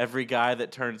every guy that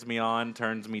turns me on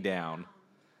turns me down,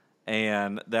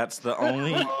 and that's the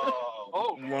only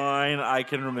line I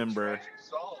can remember.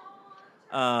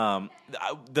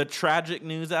 The tragic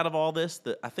news out of all this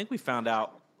that I think we found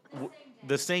out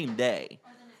the same day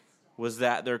was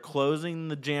that they're closing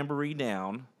the Jamboree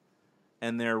down,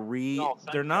 and they're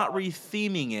not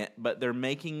re-theming it, but they're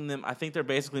making them. I think they're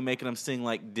basically making them sing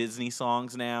like Disney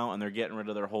songs now, and they're getting rid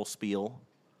of their whole spiel.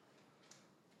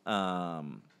 They're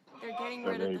getting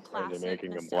rid of the classic Are they making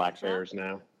them nostalgia black bears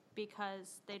now?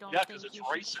 because they don't Yeah, think 'cause it's you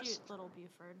should racist. shoot Little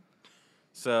Buford.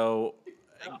 So,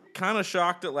 kind of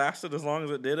shocked it lasted as long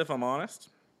as it did, if I'm honest.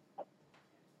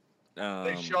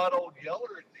 They shot Old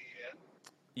Yeller in the end.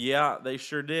 Yeah, they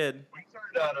sure did. We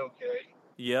turned out okay.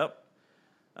 Yep.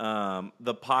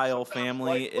 The Pyle Sometimes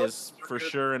family life is lessons are for good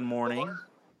sure in to mourning.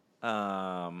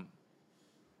 learn.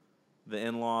 The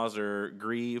in-laws are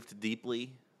grieved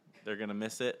deeply. They're going to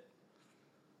miss it.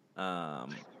 Not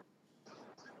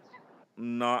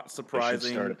They should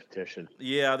surprising. start a petition.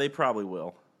 Yeah, they probably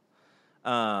will.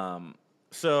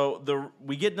 So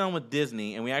we get done with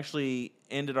Disney, and we actually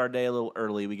ended our day a little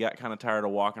early. We got kind of tired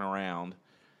of walking around,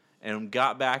 and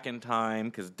got back in time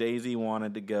because Daisy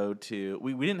wanted to go to.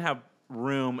 We didn't have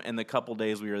room in the couple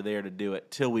days we were there to do it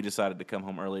till we decided to come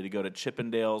home early to go to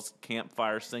Chippendale's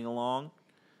campfire sing along.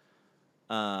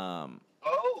 You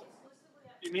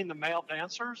mean the male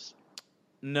dancers?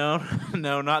 No,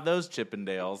 not those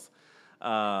Chippendales.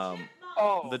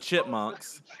 The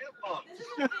Chipmunks.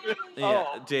 Yeah,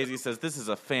 Daisy says this is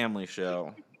a family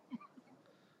show.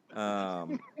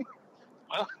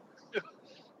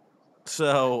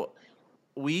 So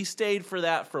we stayed for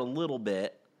that for a little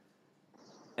bit,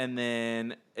 and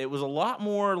then it was a lot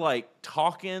more like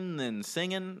talking than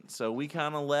singing, so we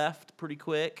kind of left pretty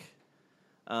quick.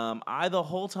 I the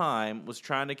whole time was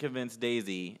trying to convince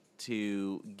Daisy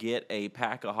to get a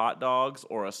pack of hot dogs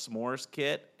or a s'mores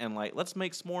kit and like, let's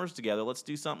make s'mores together. Let's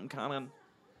do something kind of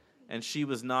And she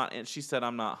was not, and she said,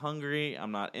 I'm not hungry.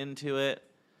 I'm not into it.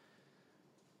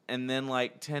 And then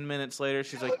like 10 minutes later,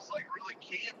 she's like, it's like really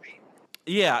campy.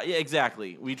 Yeah,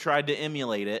 exactly. We tried to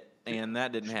emulate it, and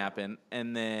that didn't happen.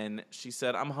 And then she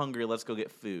said, I'm hungry. Let's go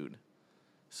get food.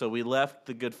 So we left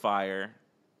the good fire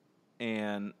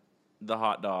and the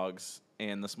hot dogs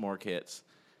and the s'more kits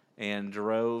and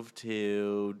drove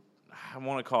to, I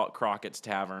want to call it Crockett's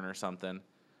Tavern or something,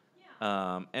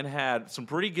 and had some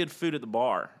pretty good food at the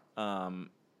bar.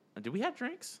 Did we have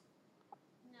drinks?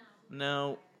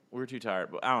 No, we were too tired.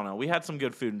 But I don't know. We had some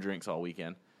good food and drinks all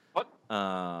weekend. What?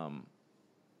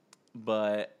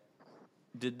 But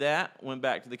did that, went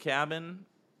back to the cabin,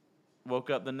 woke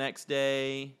up the next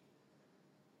day.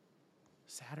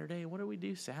 Saturday? What did we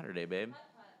do Saturday, babe?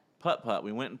 Putt-putt.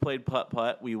 We went and played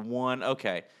putt-putt. We won.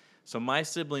 Okay. So my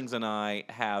siblings and I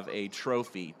have a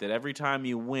trophy that every time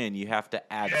you win, you have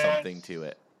to add something to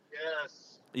it.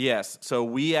 Yes. So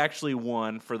we actually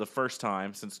won for the first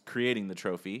time since creating the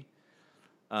trophy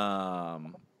by,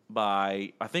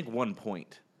 I think, 1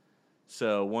 point.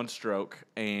 So 1 stroke.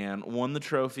 And won the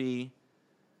trophy,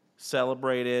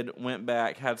 celebrated, went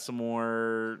back, had some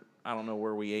more. I don't know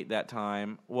where we ate that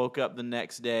time. Woke up the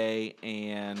next day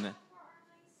and...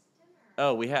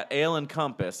 Oh, we had Ale and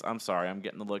Compass. I'm sorry, I'm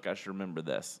getting the look. I should remember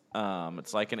this.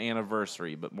 It's like an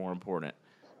anniversary, but more important,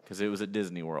 because it was at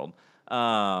Disney World.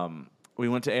 We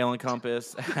went to Ale and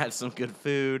Compass, had some good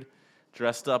food,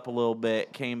 dressed up a little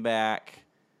bit, came back.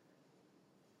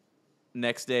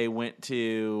 Next day, went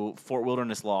to Fort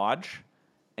Wilderness Lodge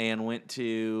and went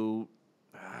to,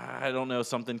 I don't know,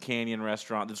 something Canyon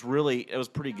restaurant. It was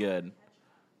pretty good.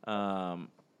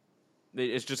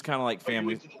 It's just kind of like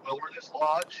family. You went to the Wilderness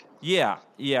Lodge? Yeah,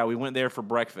 we went there for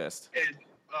breakfast. And,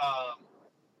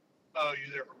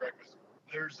 you're there for breakfast.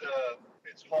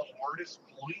 It's called Artist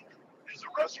Point, is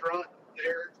a restaurant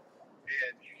there,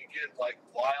 and you can get, like,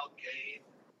 wild game,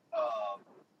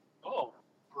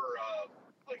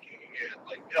 you can get,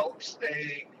 like, elk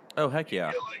steak. Oh, heck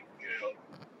yeah. You get,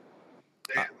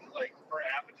 they have, like, for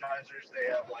appetizers,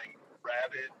 they have, like,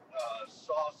 rabbit,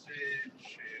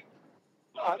 sausage, and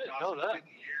I didn't know that. It's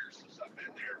been years since I've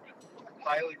been there, but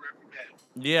highly recommend.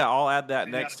 Yeah, I'll add that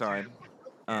next time.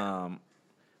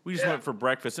 We just went for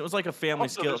breakfast. It was like a family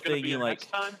skill thing.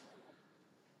 Next time?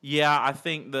 Yeah, I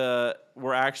think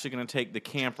we're actually going to take the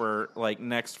camper like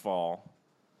next fall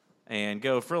and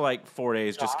go for like 4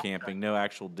 days just camping. No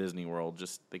actual Disney World,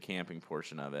 just the camping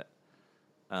portion of it.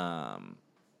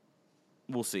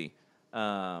 We'll see.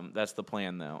 That's the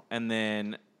plan though. And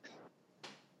then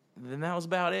that was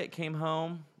about it. Came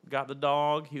home, got the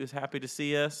dog. He was happy to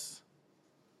see us.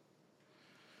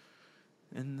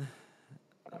 And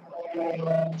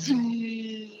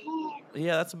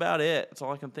yeah, that's about it. That's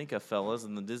all I can think of, fellas,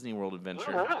 in the Disney World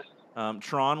adventure.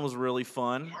 Tron was really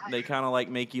fun. They kind of like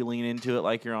make you lean into it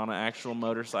like you're on an actual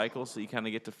motorcycle, so you kind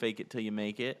of get to fake it till you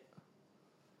make it.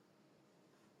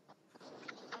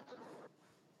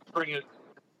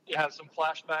 You have some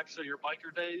flashbacks of your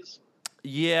biker days?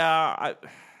 Yeah,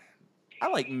 I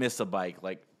like miss a bike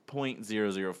like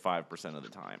 0.005% of the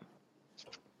time.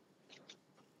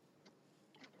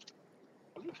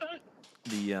 Okay.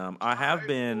 I have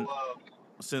been,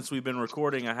 since we've been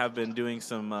recording, I have been doing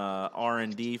some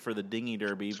R&D for the dinghy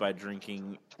derby by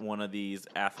drinking one of these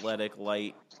athletic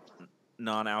light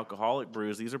non-alcoholic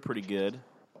brews. These are pretty good.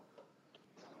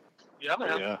 Yeah,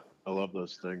 man. Yeah, I love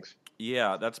those things.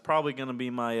 Yeah, that's probably going to be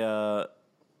my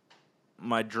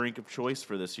my drink of choice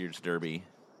for this year's derby.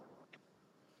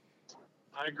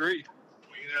 I agree.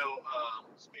 Well,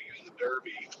 speaking of the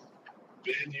derby,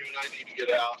 Ben, you and I need to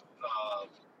get out.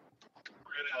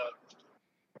 We're gonna,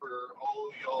 for all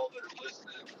of y'all that are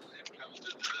listening and coming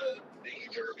to the dinghy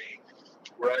derby,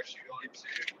 we're actually going to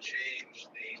change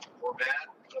the format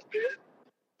a bit.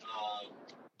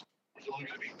 There's only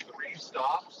going to be 3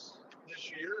 stops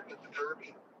this year at the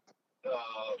derby.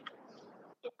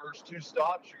 The first 2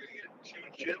 stops, you're going to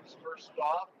get 2 chips per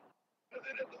stop, and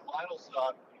then at the final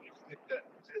stop, when you pick that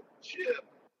 5th chip,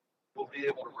 we'll be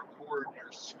able to record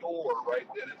your score right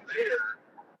then and there.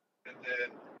 And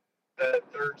then that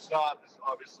 3rd stop is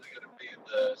obviously going to be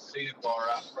the sandbar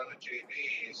out in front of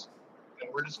JB's, and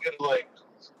we're just going to like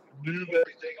move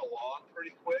everything along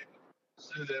pretty quick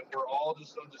so that we're all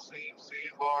just on the same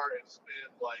sandbar and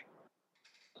spend like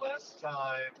less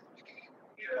time,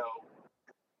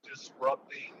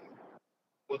 disrupting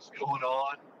what's going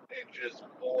on and just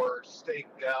more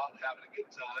staked out, having a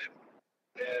good time.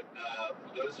 And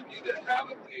for those of you that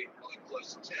haven't paid really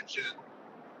close attention,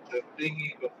 the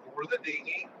dinghy before the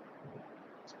dinghy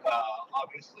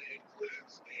obviously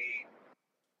includes a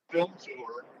film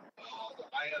tour that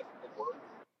I have before,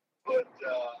 but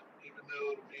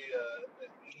know it'll be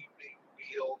an evening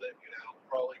meal that,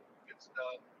 probably gets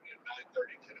done at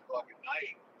 9:30, 10 o'clock at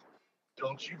night.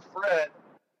 Don't you fret.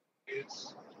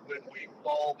 It's when we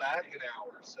fall back an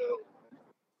hour. So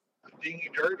the Dingy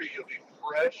Derby, you'll be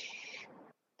fresh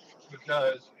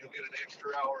because you'll get an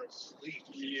extra hour of sleep.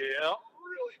 Yeah.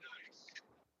 Really nice.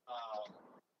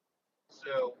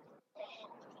 So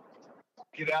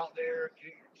get out there,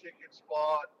 get your ticket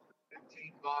spot,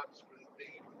 $15 for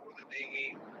the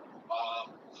dinghy.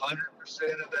 100%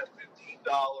 of that $15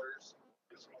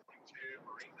 is going to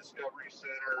Marine Discovery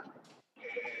Center,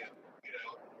 and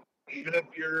even if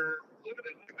you're living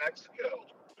in New Mexico,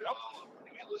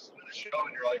 and you listen to the show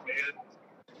and you're like, man,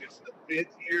 it's the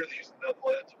 5th year these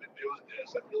knuckleheads have been doing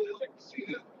this. I'd really like to see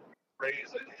them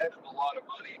raise a heck of a lot of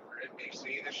money for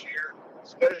NBC this year,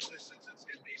 especially since it's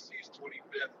NBC's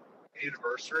 25th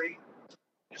anniversary.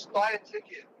 Just buy a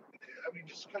ticket. I mean,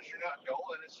 just because you're not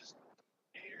going, it's just,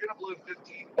 you're going to blow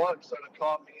 $15 on a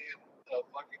coffee and a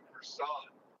fucking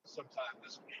croissant sometime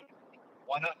this week.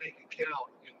 Why not make it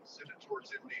count and send it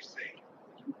towards NBC?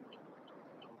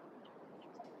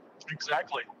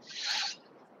 Exactly.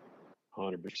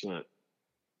 100%.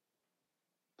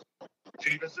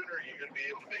 Jameson, are you going to be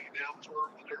able to make it down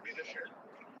toward the Derby this year?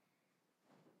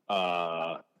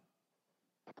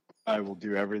 I will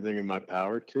do everything in my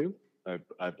power to.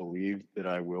 I believe that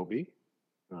I will be.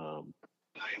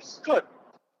 Nice. Good.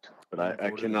 But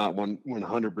I cannot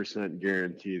 100%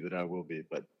 guarantee that I will be.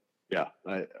 But yeah,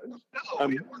 I'm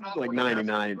like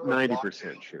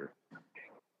 90% sure.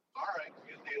 All right,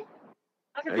 good deal.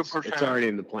 It's already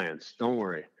in the plans. Don't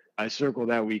worry. I circle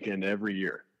that weekend every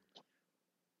year.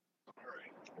 All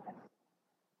right.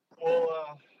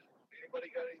 Well, anybody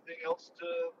got anything else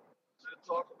to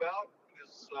talk about?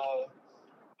 Because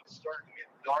it's starting to get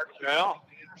dark on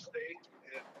the interstate,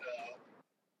 and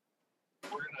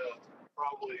we're gonna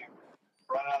probably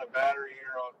run out of battery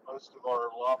here on most of our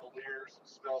lavaliers and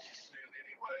stuff soon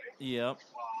anyway. Yep.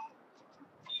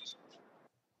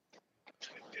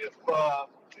 If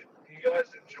you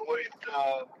guys enjoyed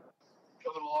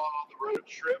coming along on the road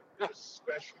trip, this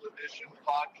special edition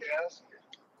podcast,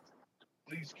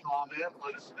 please comment,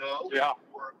 let us know. Yeah.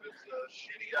 Or if it's a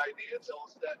shitty idea, tell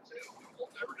us that too.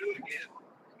 We'll never do it again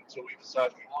until we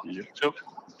decide we want to.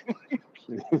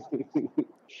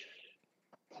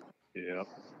 Yep.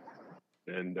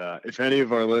 And if any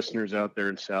of our listeners out there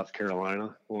in South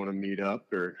Carolina want to meet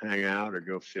up or hang out or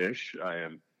go fish, I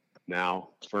am now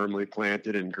firmly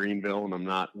planted in Greenville, and I'm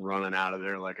not running out of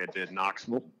there like I did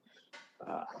Knoxville.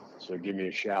 So give me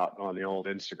a shout on the old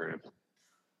Instagram.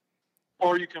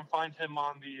 Or you can find him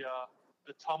on the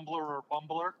Tumblr or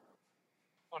Bumbler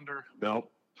under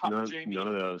Nope. None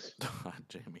of those.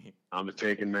 Jamie. I'm a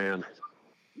taken man.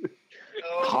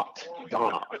 Hot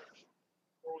Donna.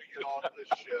 Before we get on to this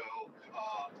show,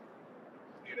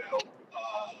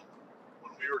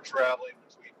 when we were traveling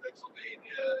between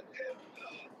Pennsylvania and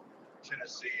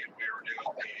Tennessee, and we were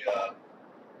doing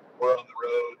we're on the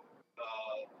road,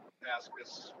 ask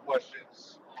us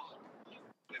questions on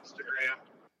Instagram.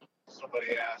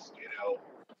 Somebody asked,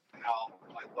 how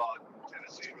I thought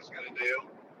Tennessee was going to do.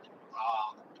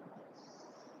 I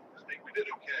think we did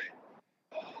okay.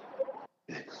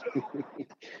 So,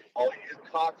 all you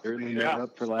Cox Certainly fans, not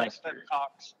up for last year.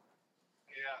 Cox.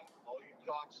 Yeah, all you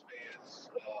Cox fans,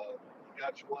 we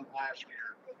got you one last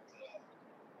year, but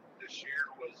this year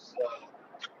was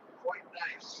quite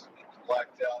nice at the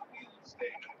blacked out Neyland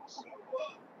Stadium. So,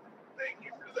 thank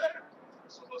you for that.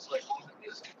 It's almost like going to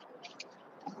Disney.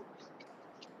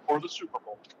 Or the Super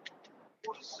Bowl.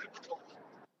 Or the Super Bowl.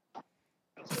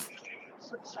 That's what they did.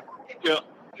 It's like Super Bowl. Yeah.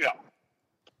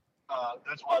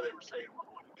 That's why they were saying we're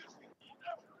going to Disney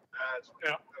after. That's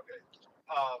okay.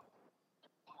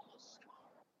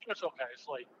 It's okay. It's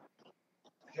late.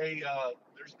 Hey,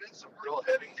 there's been some real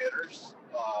heavy hitters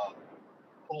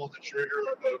pulling the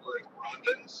trigger over at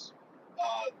Rundens.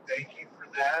 Thank you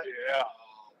for that. Yeah.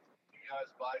 You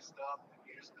guys buy stuff and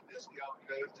use the discount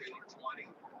code Taylor20.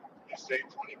 You save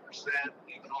 20%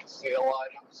 even on sale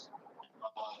items.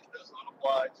 It does not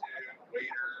apply to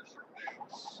waders or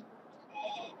boots.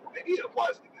 Maybe it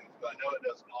applies to boots, but I know it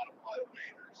does not apply to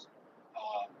waders.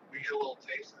 We get a little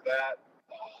taste of that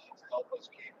to help us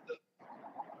keep the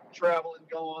traveling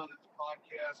going, and the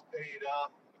podcast paid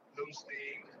up,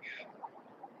 hosting, and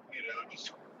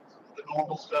just the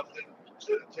normal stuff that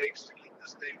it takes to keep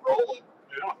this thing rolling.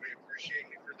 Yeah. We appreciate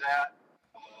you for that.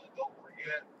 Don't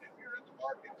forget, if you're in the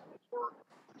market for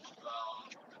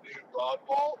the new rod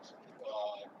vault,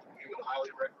 we would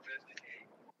highly recommend that you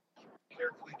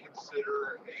carefully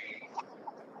consider a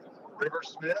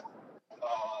Riversmith,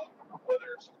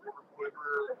 whether it's a river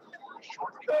quiver or a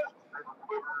shortcut. River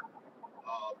Quiver.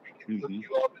 We can hook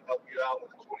you up and help you out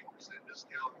with a 20%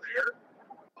 discount there.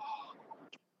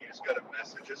 You just got to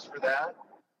message us for that.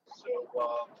 So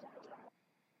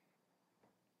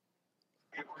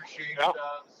we appreciate the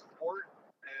support,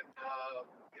 and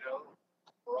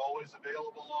we're always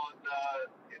available on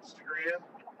Instagram.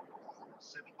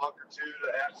 Send a buck or two to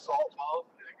 @SaltBomb,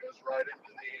 and it goes right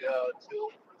into the till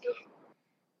for the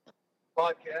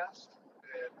podcast.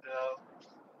 And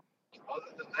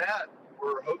other than that,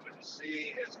 we're hoping to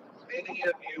see as many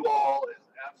of you all as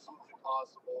absolutely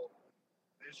possible.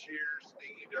 This year's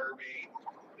Dinghy Derby,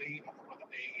 theme for the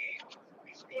dinghy,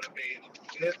 is going to be the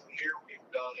 5th year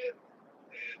we've done it,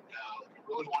 and we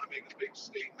really want to make a big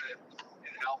statement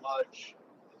in how much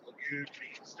the lagoon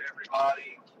means to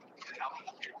everybody, and how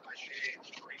much we appreciate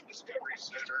the Marine Discovery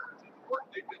Center and the work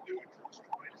they've been doing for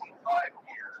 25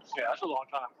 years. Yeah, that's a long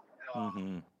time.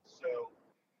 So,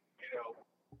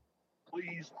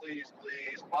 please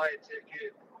buy a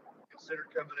ticket. Consider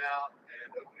coming out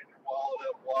and opening your wallet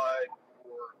up wide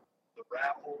for the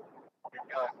raffle. We've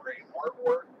got great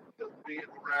artwork that will be in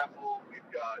the raffle.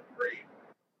 We've got great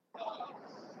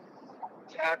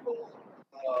tackle.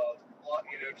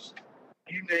 Just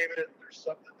you name it. There's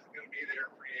something that's going to be there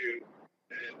for you.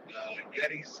 And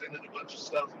Getty's sending a bunch of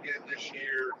stuff again this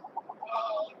year.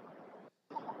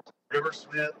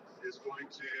 Riversmith is going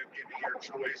to give you your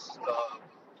choice of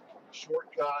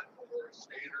shortcut or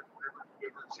standard River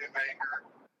Quiver Tim Anchor.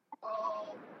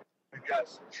 We've got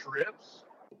some trips.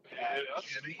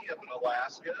 Jimmy up in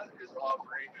Alaska is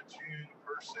offering a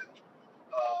 2-person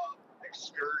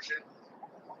excursion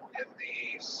in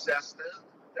the Cessna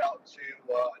out to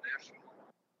National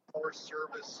Forest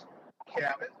Service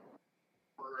cabin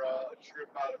for a trip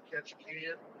out of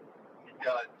Ketchikan. We've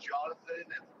got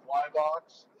Jonathan at the Fly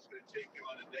Box. It's going to take you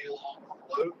on a day-long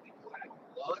float, including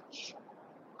lunch.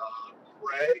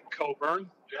 Greg Coburn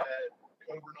at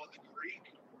Coburn on the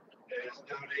Creek is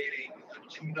donating a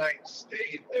 2-night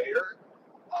stay there.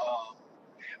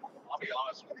 And I'll be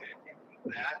honest with you,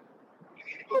 with that, you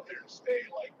need to go up there and stay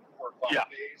like 4 or 5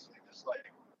 days and just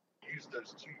like use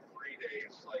those 2 free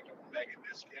days like a mega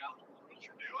discount for what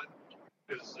you're doing,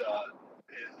 because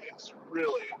it's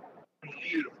really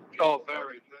beautiful.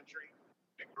 Very country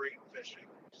and great fishing.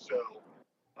 So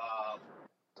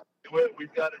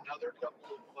we've got another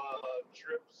couple of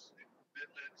trips and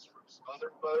commitments from some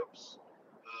other folks.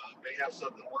 May have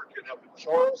something working up in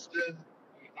Charleston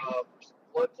for some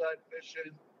flood tide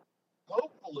fishing.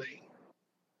 Hopefully,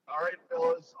 all right,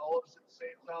 fellas, all of us at the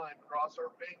same time, cross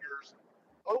our fingers.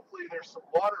 Hopefully, there's some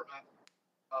watermen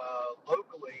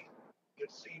locally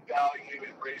that see value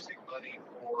in raising money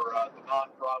for the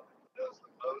nonprofit that does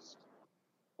the most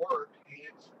work,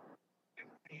 hands and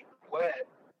feet wet,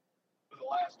 for the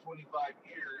last 25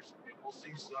 years. And we'll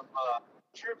see some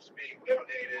trips being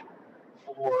donated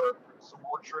for some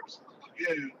more trips in the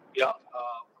lagoon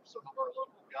from some of our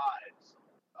local guides.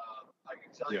 I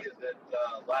can tell you that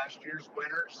last year's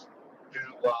winners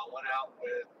who went out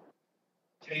with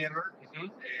Tanner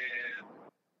and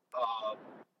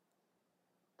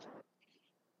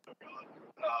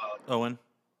Owen,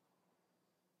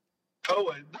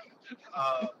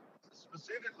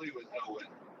 specifically with Owen,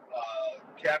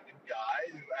 Captain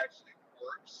Guy, who actually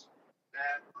works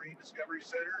at Marine Discovery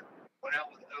Center, went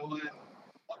out with Owen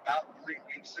about 3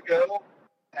 weeks ago,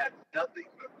 had nothing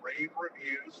but rave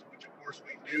reviews, which of course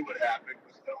we knew would happen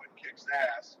because Owen kicks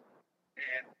ass,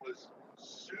 and was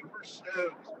super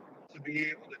stoked to be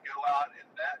able to go out in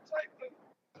that type of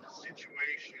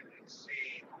situation and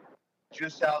see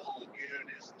just how the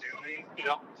lagoon is doing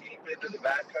deep into the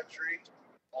backcountry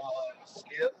on a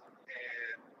skiff,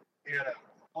 and he had a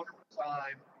wonderful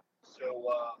time. So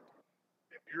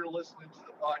if you're listening to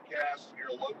the podcast, you're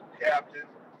a local captain,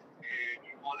 and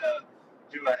you want to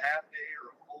do a half day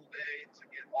or a full day to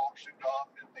get auctioned off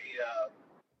in the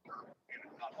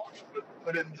not auctioned, but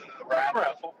put into the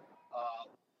raffle.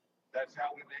 That's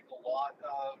how we make a lot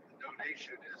of the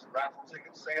donation is raffle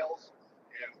ticket sales,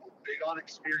 and we're big on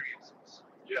experiences.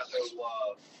 Yes. So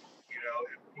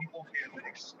if people can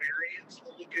experience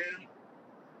the lagoon,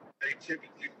 they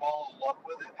typically fall in love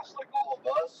with it, just like all of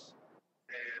us.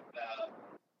 And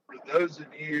for those of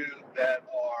you that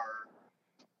are,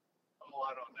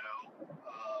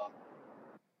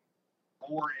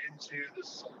 more into the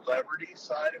celebrity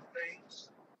side of things,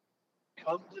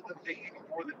 come to the dinghy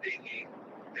before the dinghy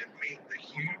and meet the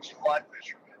huge fly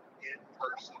fishermen in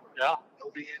person. Yeah.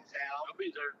 They'll be in town. They'll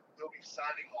be there. They'll be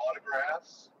signing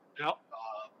autographs. Yep.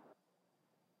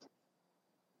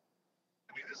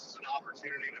 This is an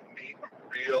opportunity to meet a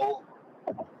real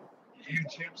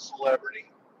YouTube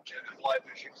celebrity in the fly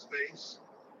fishing space.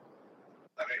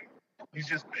 He's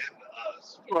just been to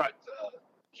us. Right. But,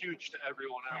 Huge to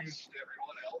everyone else. huge to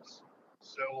everyone else.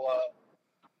 So,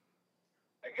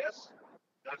 I guess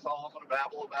that's all I'm going to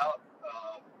babble about.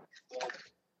 We'll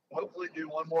hopefully do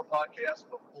one more podcast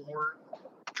before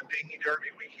the Dinghy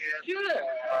Derby weekend. Yeah.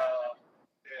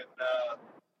 And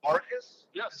Marcus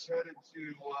Yes. is headed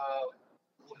to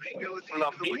Flamingo at the end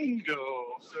of the week.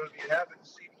 Flamingo. So if you haven't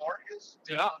seen Marcus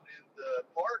down in the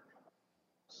park,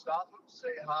 stop him, say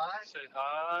hi, Say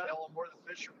hi. tell him where the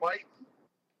fish are biting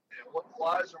and what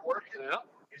flies are working. Yeah.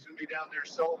 He's going to be down there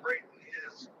celebrating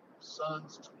his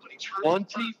son's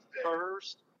 21st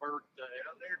 21st birthday.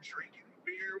 Down there drinking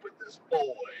beer with this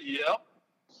boy. Yep.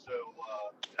 So,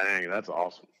 Dang, that's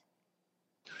awesome.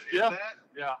 Yeah. that,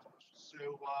 Yeah.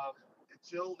 so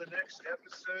until the next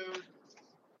episode,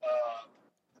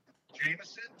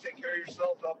 Jameson, take care of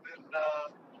yourself up in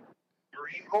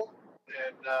Greenville.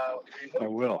 And we hope I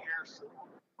will. to hear some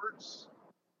words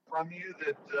from you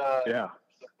that Yeah.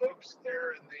 the folks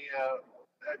there in the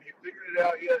have you figured it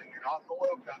out yet? You're not in the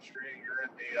low country, you're in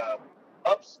the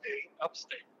upstate.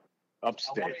 Upstate.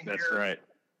 Upstate, that's hear- right.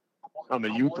 I'm a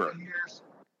I Youper. want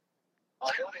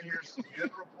to hear some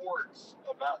good reports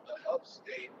about the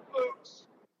upstate folks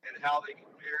and how they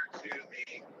compare to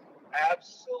the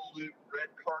absolute red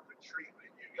carpet treatment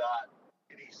you got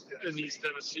in East Tennessee. In East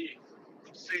Tennessee.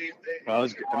 See if they Well,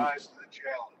 it's can good. rise to the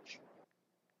challenge.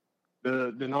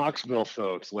 The Knoxville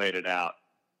folks laid it out.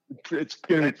 It's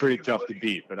going to be pretty tough to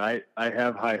beat, but I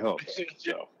have high hopes.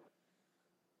 So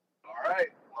All right.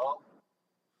 Well,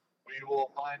 we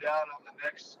will find out on the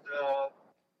next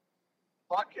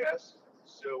podcast.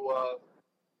 So,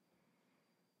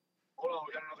 hold on.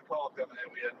 We got another call coming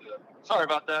in. We had to. Sorry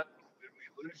about that. Did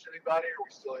we lose anybody? Or are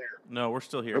we still here? No, we're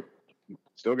still here.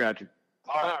 still got you.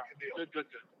 All right. All right. Good deal. Good.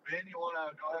 Ben, you want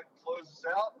to go ahead and close us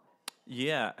out?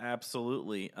 Yeah,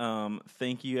 absolutely.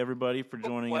 Thank you everybody for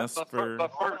joining us But for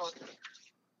first,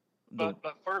 the,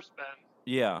 but first, Ben,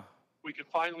 yeah. we can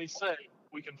finally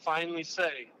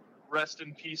say, rest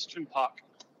in peace, Tupac.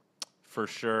 For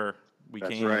sure. We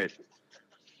That's can. right.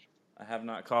 I have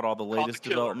not caught all the Caught latest the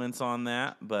killer. developments on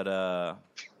that, but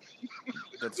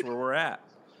that's where we're at.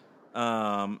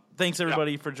 Thanks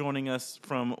everybody for joining us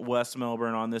from West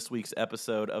Melbourne on this week's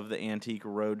episode of the Antique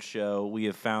Roadshow. We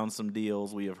have found some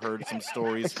deals. We have heard some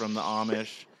stories from the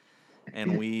Amish,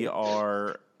 and we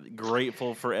are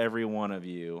grateful for every one of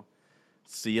you.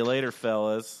 See you later,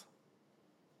 fellas.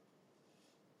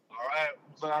 All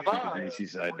right. Bye-bye. Easy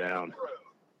side down.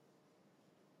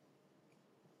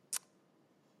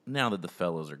 Now that the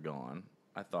fellas are gone,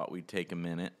 I thought we'd take a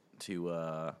minute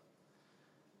to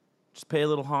just pay a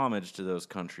little homage to those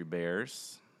country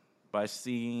bears by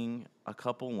singing a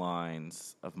couple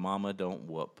lines of Mama Don't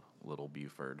Whoop, Little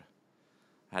Buford.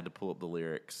 I had to pull up the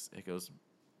lyrics. It goes,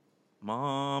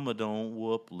 Mama don't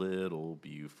whoop Little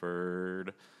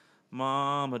Buford.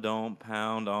 Mama don't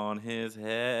pound on his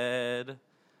head.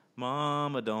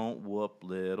 Mama don't whoop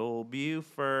Little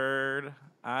Buford.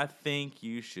 I think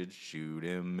you should shoot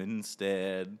him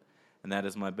instead. And that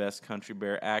is my best country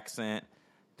bear accent.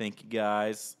 Thank you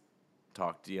guys.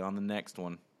 Talk to you on the next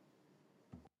one.